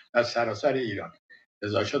کرمانشاه، در سراسر ایران.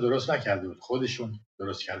 رضا شاه درست نکرده بود، خودشون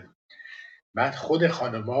درست کرده بود. بعد خود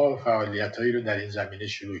خانم‌ها فعالیت‌هایی رو در این زمینه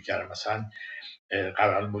شروع کردن. مثلا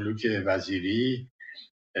قرارملوک وزیری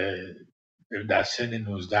در سن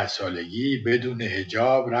 19 سالگی بدون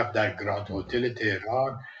حجاب رفت در گراند هتل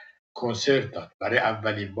تهران کنسرت داد. برای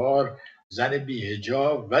اولین بار زن بی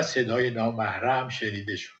حجاب و صدای نامحرم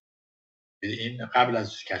شنیده شد. این قبل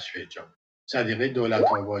از کشف حجاب. صدیقه دولت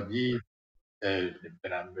آبادی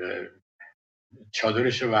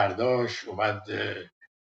چادرش رو برداشت، اومد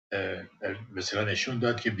مثلا نشون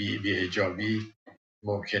داد که بی حجابی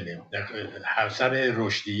ممکنه. همسر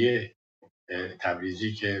رشدیه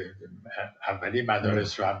تبریزی که اولی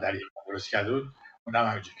مدارس رو هم در ایران درست کرده بود، اونم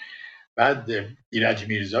همینجور. بعد ایرج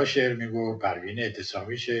میرزا شعر میگفت، پروین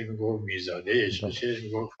اعتصامی شعر میگفت، میرزاده عشق شعر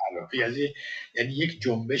میگفت، خلافی. از این یعنی یک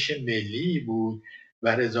جنبش ملی بود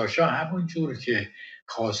و رضا شاه همون جور که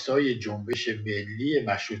خواستای جنبش ملی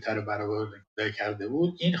مشروطه رو برآورده کرده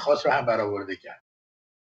بود، این خواست رو هم برآورده کرد.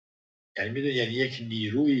 یعنی میدونی، یعنی یک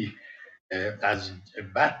نیروی از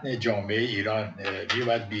بطن جامعه ایران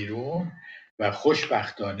میومد بیرون و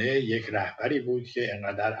خوشبختانه یک رهبری بود که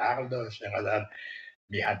انقدر عقل داشت، انقدر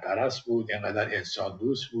میهن پرست بود، انقدر انسان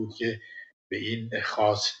دوست بود که به این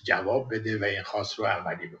خواست جواب بده و این خواست رو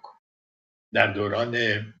عملی بکنه. در دوران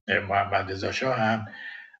محمد رضا شاه هم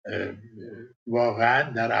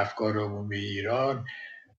واقعا در افکار عمومی ایران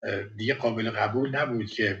دیگه قابل قبول نبود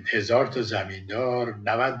که 1000 تا زمیندار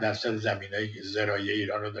 90% زمینای زراعی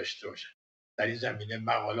ایران رو داشته باشن. در این زمینه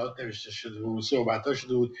مقالات نوشته شده بود، صحبت‌ها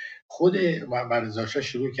شده بود. خود محمد رضا شاه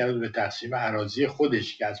شروع کرد به تقسیم اراضی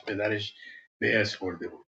خودش که از پدرش به ارث برده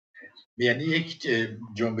بود. یعنی یک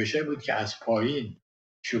جنبشه بود که از پایین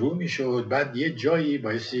شروع میشد، بعد یه جایی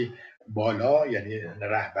بایستی بالا، یعنی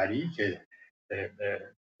رهبری که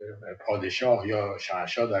پادشاه یا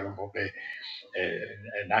شاهنشاه در اون موقع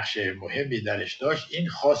نقش مهمی درش داشت، این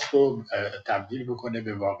خواست رو تبدیل بکنه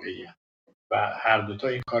به واقعیت و هر دوتا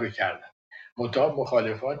این کارو کردن. منتها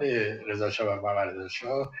مخالفان رضاشاه و محمد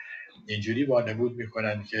رضاشاه اینجوری وانمود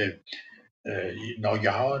میکنن که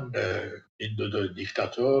ناگهان این دو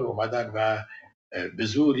دیکتاتور اومدن و به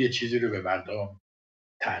زور یه چیزی رو به مردم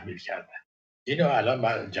تحمیل کردن. اینو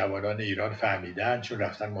الان جوانان ایران فهمیدن، چون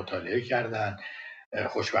رفتن مطالعه کردن.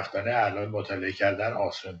 خوشبختانه الان مطالعه کردن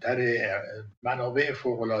آسان‌تره، منابع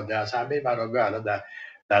فوق‌العاده است، همه منابع الان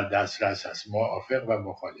در دسترس هست، موافق و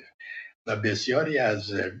مخالف، و بسیاری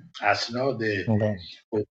از اسناد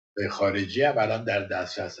خارجی هم الان در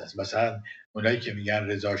دسترس هست. مثلا اونایی که میگن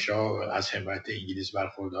رضا شاه از حمایت انگلیس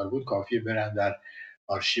برخوردار بود، کافیه برن در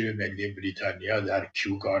آرشیو ملی بریتانیا در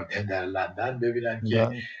کیو گاردن در لندن ببینن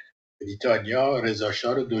که بریتانیا رضا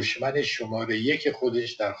شاه رو دشمن شماره یک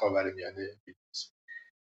خودش در خاورمیانه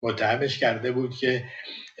متهمش کرده بود که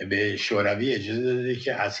به شوروی اجازه داده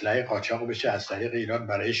که اسلحه قاچاق بشه از طریق ایران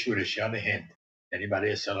برای شورشیان هند، یعنی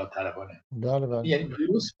برای اصلاح طلبانه. یعنی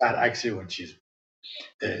درست برعکس اون چیز.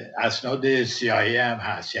 اسناد CIA هم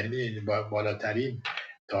هست، یعنی بالاترین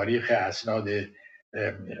تاریخ اسناد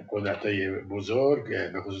قدرت‌های بزرگ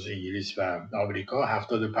به خصوص انگلیس و آمریکا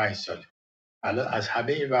 75 ساله. الان از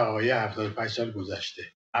همه این وقایع 75 سال گذشته،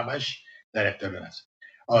 همش در اختیار است.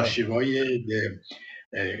 آرشیوهای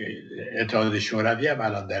اتحاد شوروی هم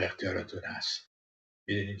الان در اختیارتون هست.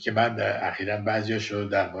 می‌دونید که من اخیراً بعضیاشو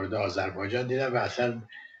در مورد آذربایجان دیدم و اصلا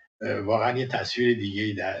واقعا یه تصویر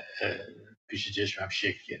دیگه‌ای در پیش چشمم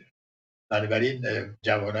شکل گرفت. بنابراین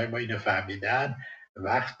جوانای ما اینو فهمیدن،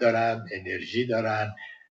 وقت دارن، انرژی دارن،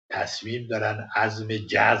 تصمیم دارن، عزم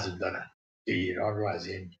جزم دارن که ایران رو از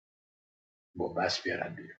این بنبست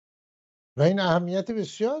بیارن بیرون. و این اهمیت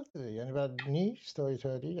بسیار داره، یعنی بعد نیست آقای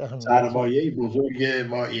طاهری اهمیت. سرمایه بزرگ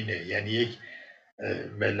ما اینه، یعنی یک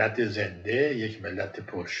ملت زنده، یک ملت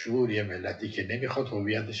پرشور، یه ملتی که نمیخواد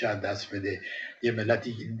هویتش از دست بده، یه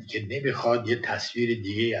ملتی که نمیخواد یه تصویر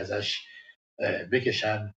دیگه ازش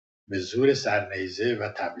بکشن به زور سرنیزه و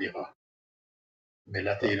تبلیغات.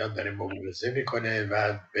 ملت ایران داره مبارزه میکنه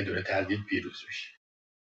و بدون تردید پیروز میشه.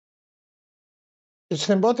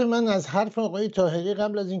 استنباط من از حرف آقای طاهری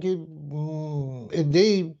قبل از اینکه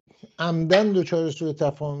عده‌ای عمدن دچار سوء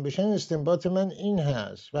تفاهم بشن، استنباط من این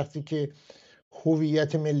هست وقتی که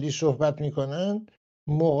هویت ملی صحبت میکنن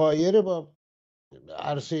مغایر با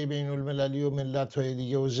عرصه بین المللی و ملت‌های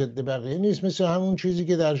دیگه و ضد بقیه نیست، مثل همون چیزی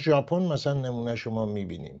که در ژاپن مثلا نمونه شما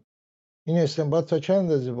میبینیم. این استنباط تا چند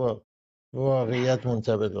اندازه با واقعیت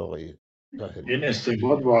منطبق آقای طاهری؟ این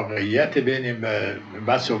استنباط واقعیت بین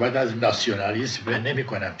بعد صحبت از ناسیونالیسم نمی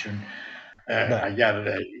کنم، چون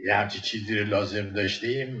اگر یه همچی چیزی رو لازم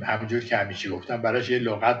داشتیم همونجور که همیشه گفتم براش یه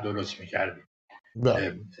لغت درست میکردیم.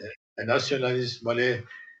 ناسیونالیسم مال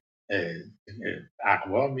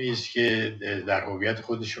اقوامی است که در هویت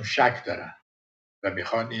خودشون شک دارن و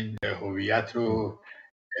میخوان این هویت رو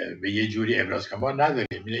به یه جوری ابراز کنن. ما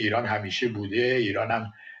نداریم. ایران همیشه بوده، ایران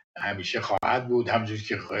هم همیشه خواهد بود، همونجور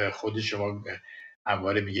که خود شما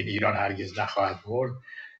همواره میگین ایران هرگز نخواهد مرد.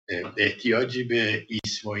 احتیاجی به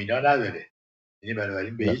اسم و اینا نداره. یعنی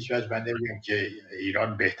بنابراین به هیچ وجه من نمیگم که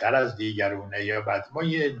ایران بهتر از دیگرونه یا بعد. ما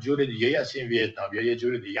یه جور دیگه هستیم، ویتنام یا یه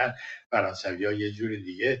جور دیگه، فرانسوی ها یه جور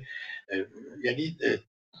دیگه. یعنی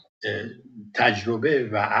تجربه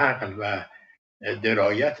و عقل و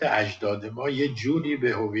درایت اجداد ما یه جوری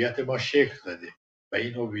به هویت ما شکل داده و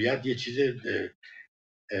این هویت یه چیز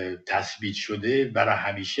تثبیت شده برای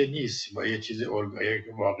همیشه نیست، با یه چیز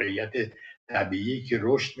واقعیت طبیعی که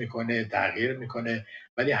رشد میکنه، تغییر میکنه،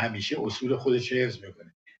 ولی همیشه اصول خودش رو حفظ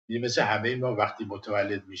میکنه. مثل همه ما وقتی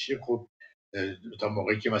متولد میشه، خب تا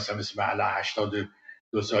موقعی که مثلا محل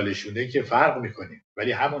 82 سالشونه که فرق میکنیم،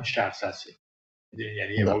 ولی همون شخص هسته.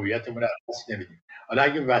 یعنی هویتمون رو از نمیدیم. حالا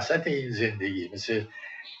اگه وسط این زندگی مثل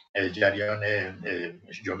جریان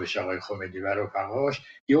جنبش آقای خمینی و رفقاش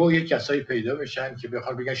یه کسایی پیدا بشن که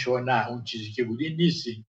بخوان بگن شما نه اون چیزی که بودی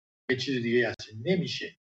نیستی، یه چیز دیگه هست،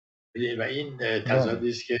 نمیشه. و این تضادی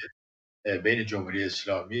است که بین جمهوری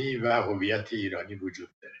اسلامی و هویت ایرانی وجود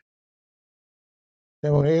داره.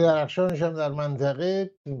 نمونه درخشانش هم در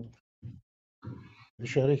منطقه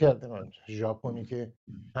اشاره کردم، ژاپنی که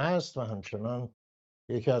هست و همچنان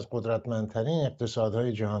یکی از قدرتمندترین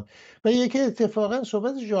اقتصادهای جهان. و یکی اتفاقا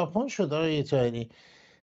صحبت ژاپن شد آقای طاهری،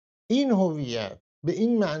 این هویت به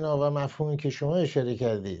این معنا و مفهومی که شما اشاره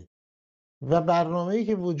کردید و برنامه‌ای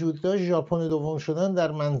که وجود داشت ژاپن دوم شدن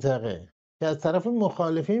در منطقه که از طرف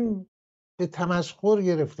مخالفین به تمسخر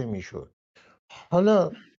گرفته میشد،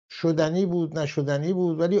 حالا شدنی بود نشدنی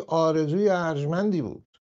بود ولی آرزوی ارجمندی بود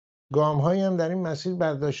گام‌هایی هم در این مسیر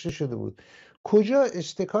برداشته شده بود. کجا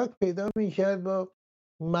استکاک پیدا می‌کرد با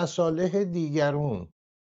مصالح دیگرون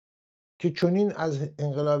که چنین از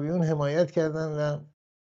انقلابیون حمایت کردن و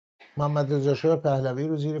محمد رضا شاه پهلوی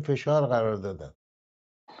رو زیر فشار قرار دادن؟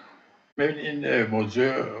 ببین این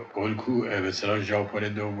موضوع الگو به اصطلاح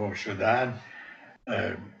ژاپن دوم شدن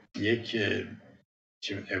یک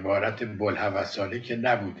عبارت بلهوسانه که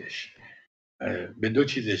نبودش. به دو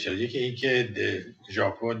چیز اشاره، یکی اینکه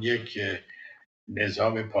ژاپن یک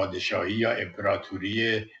نظام پادشاهی یا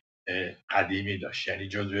امپراتوری قدیمی داشت، یعنی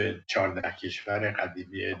جزو 14 کشور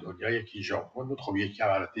قدیمی دنیا یکی ژاپن بود، خب یک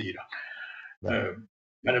البته ایران.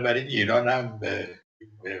 بنابراین ایران هم به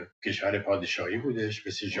کشور پادشاهی بودش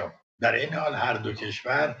مثل ژاپن. در این حال هر دو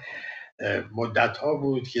کشور مدت‌ها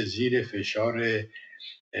بود که زیر فشار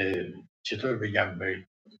چطور بگم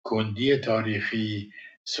کندی تاریخی،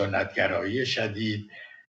 سنتگرایی شدید،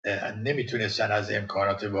 نمیتونستن از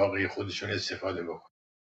امکانات واقعی خودشون استفاده بکنن.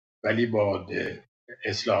 ولی با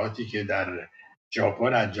اصلاحاتی که در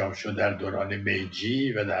ژاپن انجام شد در دوران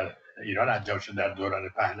میجی و در ایران انجام شد در دوران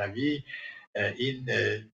پهلوی، این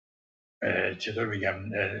چطور بگم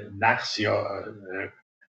نقص یا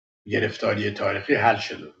گرفتاری تاریخی حل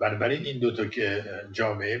شد. بنابراین این دو تا که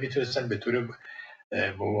جامعه میتونستن به طور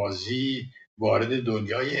موازی وارد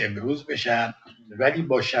دنیای امروز بشن، ولی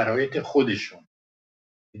با شرایط خودشون.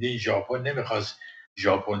 این ژاپن نمیخواست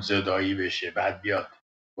ژاپن زدایی بشه بعد بیاد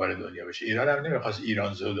وارد دنیا بشه، ایران هم نمیخواست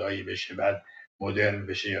ایران زدایی بشه بعد مدرن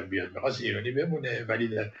بشه یا بیاد، میخواست ایرانی بمونه ولی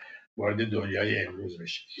در وارد دنیای امروز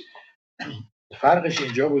بشه. فرقش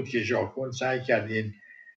اینجا بود که ژاپن سعی کرد این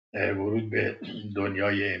ورود به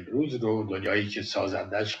دنیای امروز رو، دنیایی که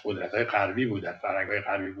سازندش قدرت‌های غربی بودن، فرهنگ‌های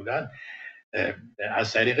غربی بودن،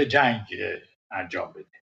 از طریق جنگ انجام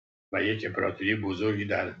بده و یک امپراتوری بزرگی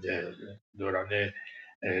در دوران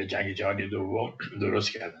جنگ جهانی دوم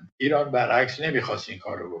درست کردن. ایران برعکس نمیخواست این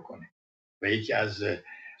کار رو بکنه و یکی از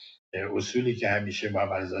اصولی که همیشه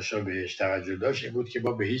محمد رضا شاه بهش توجه داشت این بود که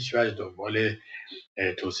ما به هیچ وجه دنبال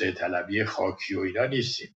توسعه طلبی خاکی و اینا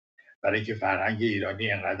نیستیم، برای اینکه فرهنگ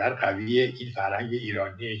ایرانی انقدر قویه. این فرهنگ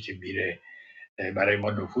ایرانیه که میره برای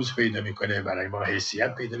ما نفوذ پیدا میکنه، برای ما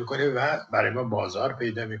حیثیت پیدا میکنه و برای ما بازار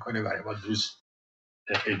پیدا میکنه، برای ما دوست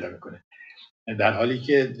پیدا میکنه. در حالی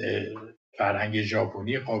که فرهنگ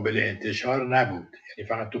ژاپنی قابل انتشار نبود، یعنی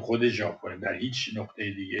فقط تو خود ژاپن، در هیچ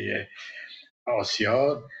نقطه دیگه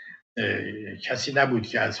آسیا کسی نبود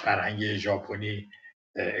که از فرهنگ ژاپنی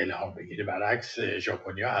الهام بگیره. برعکس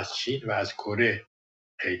ژاپنی‌ها از چین و از کره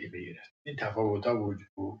خیلی بگیرن. این تفاوت‌ها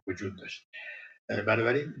وجود داشت.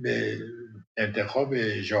 بنابراین به انتخاب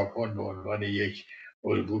ژاپن به عنوان یک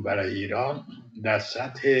الگو برای ایران در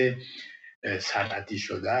سطح صنعتی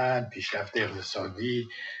شدن، پیشرفت اقتصادی،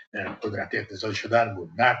 قدرت اقتصادی شدن بود،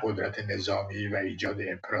 نه قدرت نظامی و ایجاد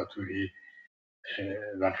امپراتوری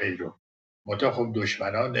و غیره. منتها خب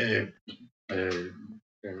دشمنان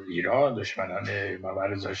ایران، دشمنان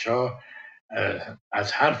محمد رضا شاه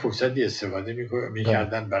از هر فرصتی استفاده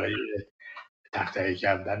می‌کردن برای تخطئه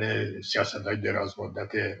کردن سیاست‌های دراز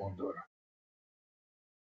مدت اون دوران.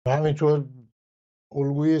 و همینطور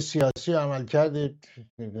الگوی سیاسی عملکرد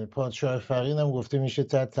پادشاه فقید هم گفته میشه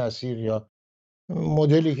تحت تاثیر یا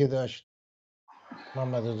مدلی که داشت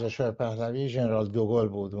محمد رضا شاه پهلوی ژنرال دوگل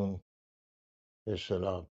بود، اون به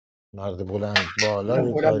اصطلاح مرد بلند بالای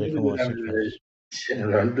اونم تاریخ نمیدونم معاصر.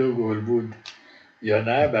 ژنرال دوگل بود یا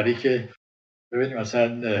نه، برای که ببینیم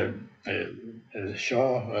مثلا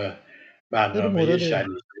شاه در برنامه مورد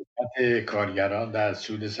شریک کارگران در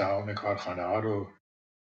سود سهام کارخانه ها رو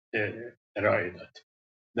ارائه داد.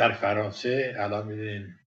 در فرانسه الان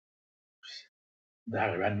میدونین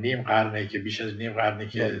تقریبا نیم قرنه که بیش از نیم قرنه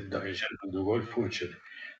که ژنرال دوگل فوت شده.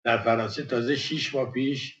 در فرانسه تازه 6 ماه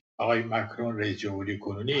پیش آقای مکرون رئیس جمهوری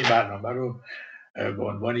کنونی این برنامه رو به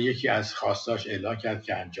عنوان یکی از خواستاش اعلام کرد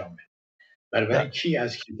که انجام بده. برای کی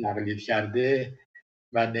از کی تقلید کرده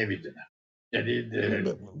من نمیدونم. یعنی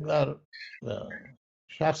در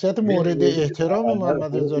شخصیت مورد احترام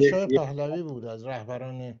محمد رضا شاه پهلوی بود از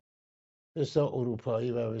رهبران بسیار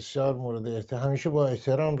اروپایی و بسیار مورد احترام، همیشه با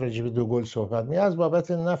احترام راجع به دوگل صحبت می، از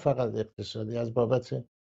بابت نه فقط اقتصادی، از بابت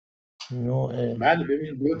نوع. بله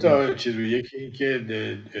ببین دو تا چیز بود، یکی این که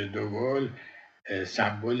دوگل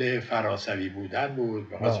سمبل فرانسوی بودن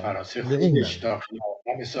بود، می‌خواست فرانسه به این خودش معنی داخل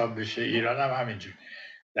عالم حساب بشه. ایران هم همینجور.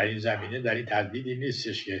 در این زمینه در این تردیدی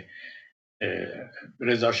نیستش که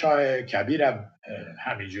رضا شاه کبیرم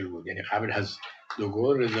همینجور بود، یعنی قبل از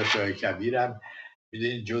دوگل رضا شاه کبیرم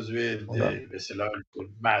میدونید جزو به اصطلاح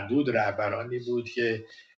معدود رهبرانی بود که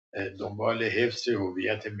دنبال حفظ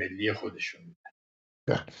هویت ملی خودشون بود.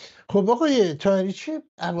 خب آقای طاهری، چه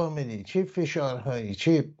عواملی، چه فشارهایی،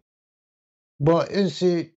 چه باعث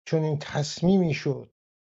چنین تصمیمی شد.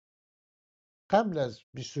 قبل از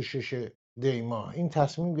 26 دی ماه این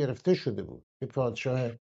تصمیم گرفته شده بود که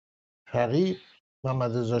پادشاه فقید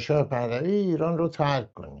محمد رضا شاه پهلوی ایران رو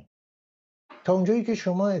ترک کنه. تا اونجایی که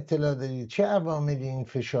شما اطلاع دارید چه عواملی این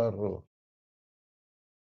فشار رو،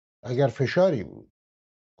 اگر فشاری بود،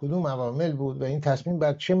 کدوم عوامل بود و این تصمیم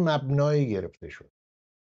بر چه مبنایی گرفته شد؟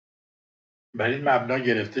 بر این مبنا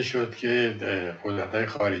گرفته شد که قدرت‌های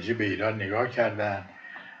خارجی به ایران نگاه کردند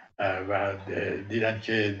و دیدن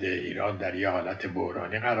که ایران در یه حالت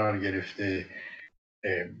بحرانی قرار گرفته.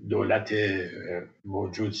 دولت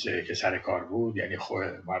موجود که سر کار بود، یعنی خود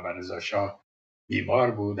محمد رضا شاه،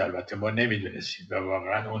 بیمار بود. البته ما نمیدونستیم و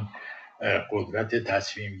واقعا اون قدرت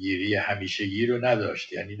تصمیم گیری همیشگی رو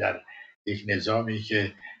نداشت. یعنی در یک نظامی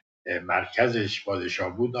که مرکزش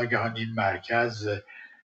پادشاه بود، ناگهان این مرکز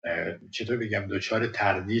چطور بگم دچار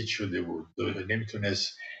تردید شده بود،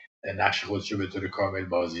 نمیتونست نقش خودش رو به طور کامل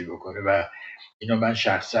بازی بکنه و اینو من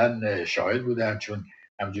شخصا شاهد بودم، چون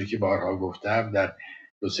همونجوری که بارها گفتم در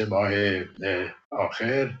 2-3 ماه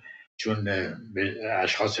آخر چون به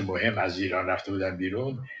اشخاص مهم از ایران رفته بودن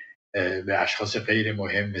بیرون، به اشخاص غیر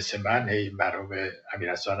مهم مثل من، مرحوم امیر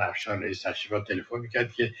افشار رئیس تشریفات تلفن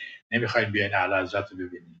میکرد که نمیخوایم بیاین اعلیحضرت رو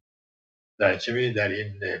ببینیم. در چه می‌بینید در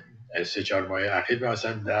این 3-4 ماه اخیر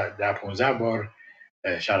مثلا در 15 بار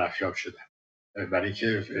شرفیاب شدن، برای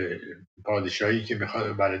اینکه پادشاهی که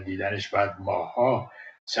میخواد برای دیدنش بعد ماها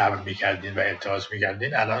صبر میکردین و امتحاز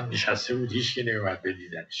میکردین، الان نشسته بود هیچکی نمیومد به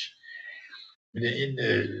دیدنش. این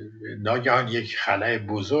ناگهان یک خلأ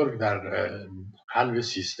بزرگ در قلب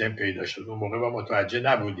سیستم پیدا شد. اون موقع ما متوجه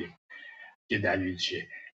نبودیم که دلیل چیه.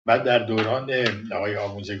 بعد در دوران آقای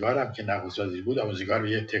آموزگار هم که نخست وزیر بود، آموزگار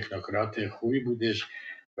یه تکنوکرات خوبی بودش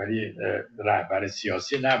ولی رهبر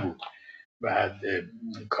سیاسی نبود و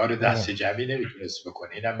کار دست جمعی نمیتونست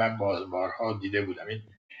بکنه. اینم من بارها دیده بودم. این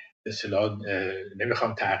اصطلاح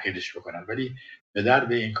نمیخوام تحقیرش بکنم ولی به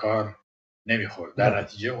درد این کار نمیخورد. در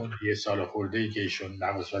نتیجه اون 1 سال خورده‌ای که ایشون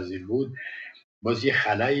نخست وزیر بود، باز یه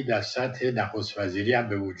خلایی در سطح نخست وزیری هم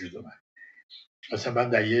به وجود اومد. مثلا من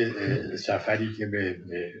در یه سفری که به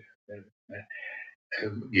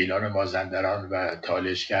گیلان مازندران و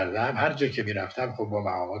تالش کردم، هر جا که میرفتم خب با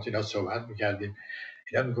مقامات اینا صحبت میکردیم،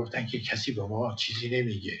 اینا میگفتن که کسی به ما چیزی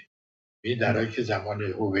نمیگه. این در حالی که زمان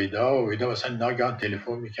هویدا مثلا ناگهان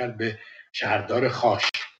تلفن میکرد به شهردار خاش،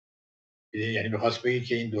 یعنی میخواست بگه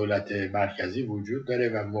که این دولت مرکزی وجود داره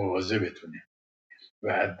و مواظبتونه.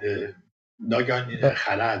 و ناگهان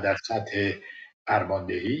خلأ در سطح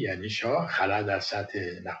فرماندهی یعنی شاه، خلأ در سطح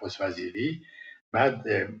نخست وزیری. بعد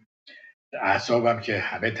احزابم که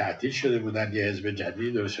همه تعطیل شده بودن، یه حزب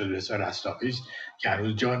جدید درست شده به رستاخیز که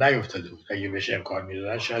هنوز جا نیفتاده بود، اگه بهش امکان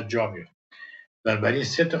میدادن شاید جا میفت. بنابراین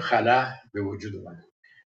 3 تا خلأ به وجود اومده.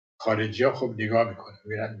 خارجی ها خب نگاه میکنن،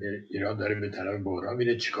 میرن ایران داره به طرف بحران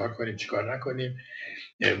میره، چیکار کنیم چیکار نکنیم،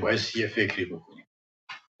 باید یه فکری بکنیم.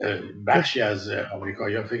 بخشی از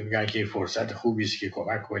آمریکایی‌ها فکر میکنن که این فرصت خوبی است که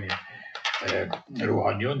کمک کنیم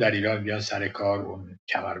روحانیون در ایران بیان سر کار، اون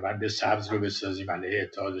کمربند سبز رو بسازیم علیه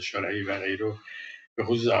اتحاد شوروی و غیره، به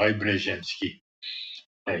خصوص آقای برژنسکی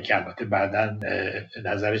که البته بعداً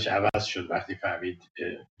نظرش عوض شد وقتی فهمید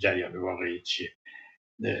جریان واقعی چیه.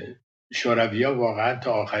 شوروی‌ها واقعا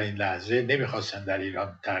تا آخرین لحظه نمیخواستن در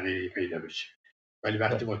ایران تغییری پیدا بشه، ولی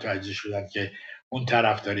وقتی متوجه شدن که اون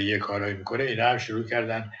طرف داره یه کارایی میکنه، اینا هم شروع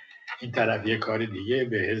کردن این طرف یه کار دیگه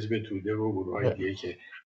به حزب توده و گروه‌های دیگه که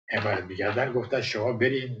حمایت میکردن گفتن شما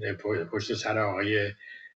برین پشت سر آقای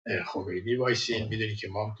خمینی وایسین، میدونی که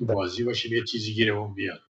ما تو بازی باشیم یه چیزی گیرمون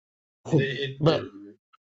بیاد. خب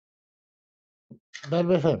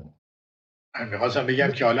بفهم. میخواستم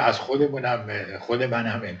بگم که حالا از خود من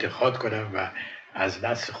هم انتقاد کنم و از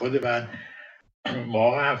نسل خود من،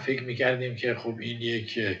 ما هم فکر میکردیم که خب این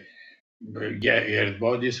یک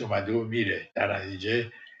گردبادیست اومده و میره، در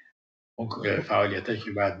نتیجه اون فعالیتایی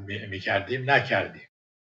که باید میکردیم نکردیم.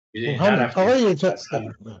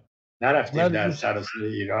 نرفتیم در سراسر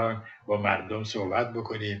ایران با مردم صحبت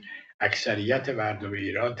بکنیم. اکثریت مردم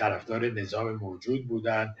ایران طرفدار نظام موجود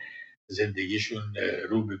بودن، زندگیشون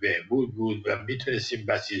رو به بهبود بود و میتونستیم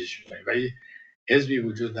بسیجش کنیم، ولی حزبی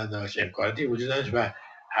وجود نداشت، امکاناتی وجود نداشت و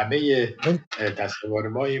همه تصور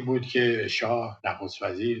ما این بود که شاه، نخست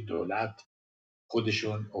وزیر، دولت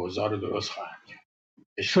خودشون اوضاع رو درست خواهند کرد.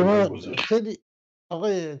 شما خیلی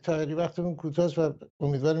آقای طاهری وقتمون کوتاست و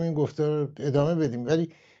امیدوارم این گفته رو ادامه بدیم،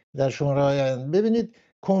 ولی در شماره آینده ببینید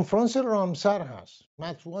کنفرانس رامسر هست،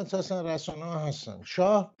 مطبوعات هستن، رسانه ها هستن،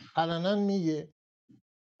 شاه علنا میگه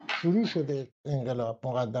شروع شده انقلاب،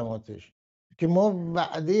 مقدماتش که ما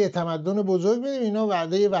وعده تمدن بزرگ میدیم، اینا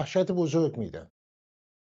وعده وحشت بزرگ میدن.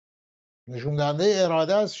 نشون دهنده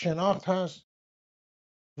اراده است، شناخت هست.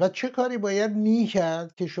 و چه کاری باید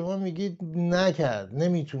میکرد که شما میگید نکرد،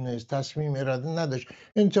 نمیتونست، تصمیم اراده نداشت؟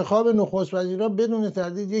 انتخاب نخست وزیرا بدون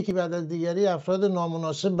تردید یکی بعد از دیگری افراد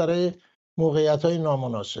نامناسب برای موقعیت‌های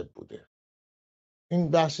نامناسب بوده،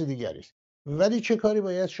 این بحث دیگری است. ولی چه کاری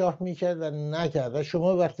باید شاه میکرد و نکرد؟ و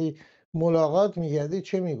شما وقتی ملاقات میکردید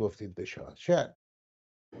چه میگفتید به شاه؟ چه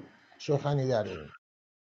سخنی در این؟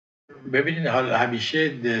 ببینید، حالا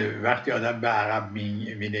همیشه وقتی آدم به عقب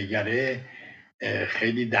مینگره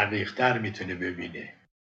خیلی دقیق‌تر میتونه ببینه.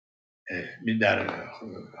 این در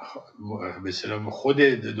به اصطلاح خود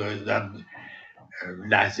در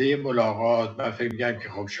لحظه ملاقات من فکر می‌کردم که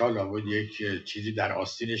خب شاه لابد یک چیزی در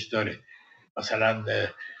آستینش داره. مثلا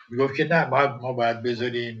میگفت که نه، ما باید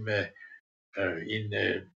بذاریم این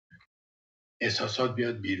احساسات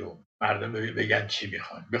بیاد بیرون، مردم بگن چی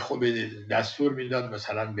میخوان. به خود دستور میداد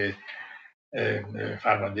مثلا به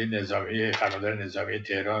فرماندار نظامی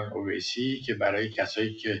تهران اویسی که برای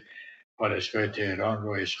کسایی که پالایشگاه تهران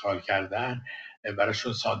رو اشغال کردن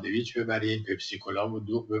براشون ساندویچ ببرین، پپسی کولا و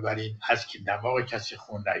دوغ ببرین، از که دماغ کسی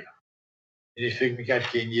خون نیاد. یعنی فکر میکرد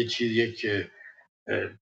که این یه چیزیه که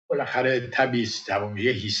بالاخره طبیعیست،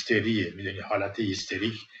 یه هیستریه، میدونی حالت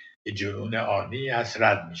هیستریک، یه جنون آنی از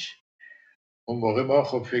رد میشه. اون موقع ما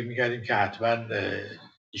خب فکر میکردیم که حتما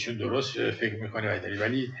ایشون درست فکر میکنه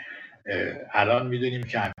ولی الان میدونیم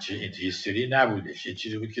که همچین هیستری نبودش. یه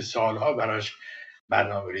چیزی بود که سالها براش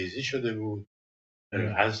برنامه ریزی شده بود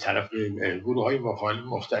از طرف گروه های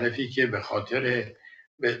مختلفی که به خاطر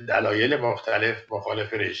به دلایل مختلف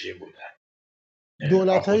مخالف رژیم بودن.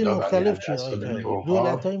 دولت‌های مختلف چی آقای طاهری؟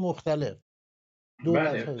 دولت‌های مختلف.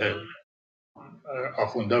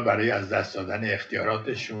 آخوندا برای از دست دادن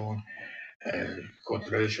اختیاراتشون،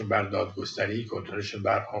 کنترلشون بر دادگستری، کنترلشون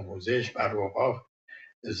بر آموزش، بر اوقاف،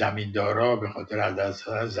 زمیندارا به خاطر از دست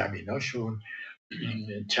دادن زمیناشون،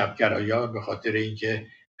 چپگرایان به خاطر اینکه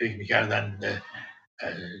فکر میکردن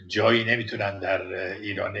جایی نمیتونن در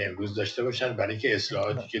ایران امروز داشته باشن، برای که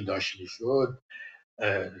اصلاحاتی که داشت میشد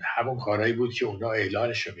همون کارهایی بود که اونا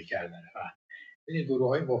اعلانشو میکردن. این گروه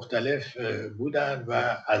های مختلف بودن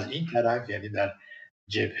و از این طرف، یعنی در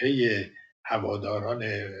جبهه هواداران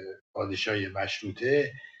پادشاهی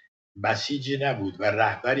مشروطه، بسیجی نبود و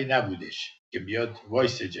رهبری نبودش که بیاد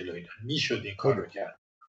وایس جلوی اینا. میشد این کار رو کرد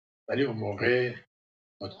ولی اون موقع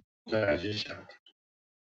متوجه شد.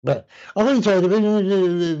 بله آقای طاهری،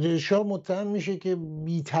 ببینید شاه متهم میشه که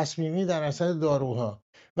بی تصمیمی در اثر داروها،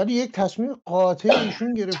 ولی یک تصمیم قاطع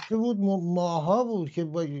ایشون گرفته بود، ماها بود که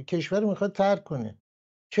با کشور میخواد ترک کنه.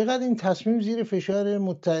 چقدر این تصمیم زیر فشار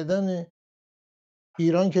متحدان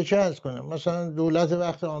ایران که چه از کنه، مثلا دولت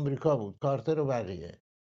وقت آمریکا بود، کارتر و بقیه،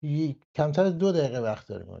 کمتر از 2 دقیقه وقت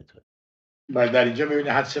داریم. بله، در اینجا ببینید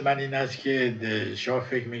حدس من این است که شاه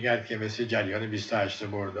فکر میکرد که مثل جریان 28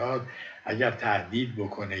 مرداد اگر تهدید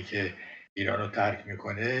بکنه که ایران رو ترک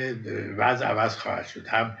میکنه وضع عوض خواهد شد.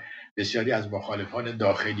 هم بسیاری از مخالفان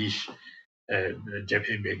داخلیش،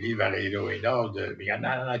 جبهه ملی و غیره و اینا میگن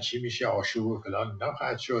نه چی میشه، آشوب و فلان اینا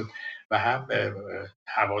خواهد شد، و هم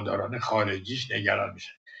هواداران خارجیش نگران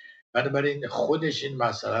میشن. بنابراین خودش این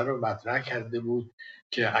مسئله رو مطرح کرده بود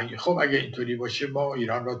که اگه اینطوری باشه ما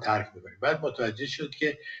ایران رو ترک میکنیم. بعد متوجه شد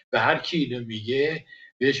که به هر کی اینو میگه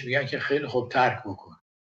بهش میگن که خیلی خوب ترک بکن.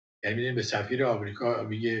 یعنی میدونی به سفیر آمریکا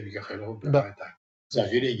میگه خیلی خوب ترک.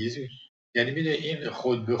 سفیر انگلیسی، یعنی میدونی این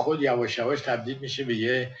خود به خود یواش یواش تبدیل میشه به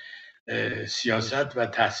یه سیاست و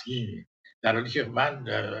تصمیمی، در حالی که من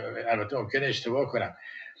البته ممکنه اشتباه کنم،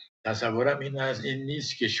 تصورم این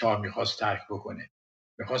نیست که شاه میخواست ترک بکنه،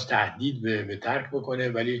 میخواست تهدید به ترک بکنه.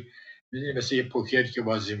 ولی میدونی مثل یه پوکر که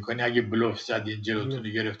بازی میکنی، اگه بلوف زدین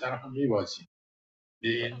جلوتون گرفتن هم میبازی.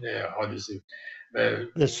 این حادثه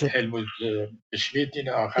هلموت اشمیت، این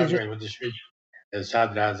آخر هلموت اشمیت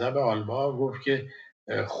صدر اعظم آلمان گفت که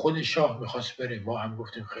خود شاه میخواست بره، ما هم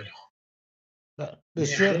گفتیم خیلی خوب.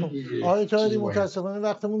 بسیار خوب آقای طاهری، متاسفانه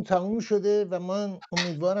وقتمون تموم شده و من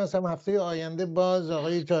امیدوار هستم هفته آینده باز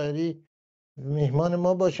آقای طاهری مهمان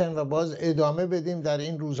ما باشن و باز ادامه بدیم در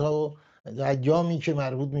این روزها و ایامی که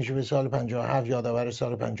مربوط میشه به سال 57، یادآور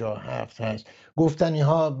سال 57 هست. گفتنی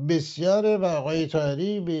ها بسیاره و آقای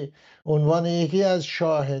طاهری به عنوان یکی از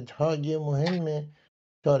شاهدهای مهم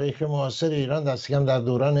تاریخ معاصر ایران، دست کم در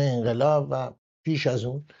دوران انقلاب و پیش از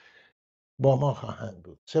اون، با ما خواهند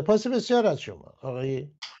بود. سپاس بسیار از شما آقای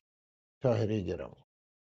طاهری گرامی.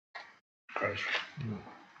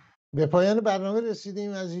 به پایان برنامه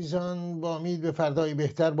رسیدیم عزیزان، با امید به فردایی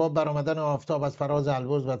بهتر، با برآمدن آفتاب از فراز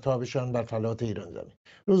البرز و تابشان بر فلات ایران زمین.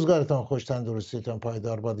 روزگارتان خوش، تندرستیتان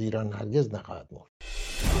پایدار باد. ایران هرگز نخواهد مرد.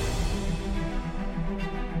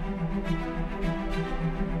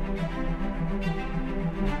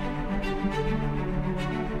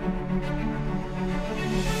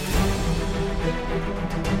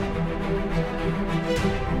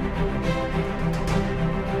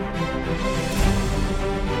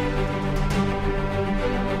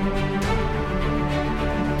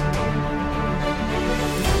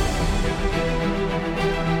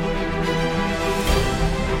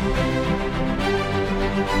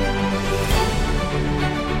 میکنم.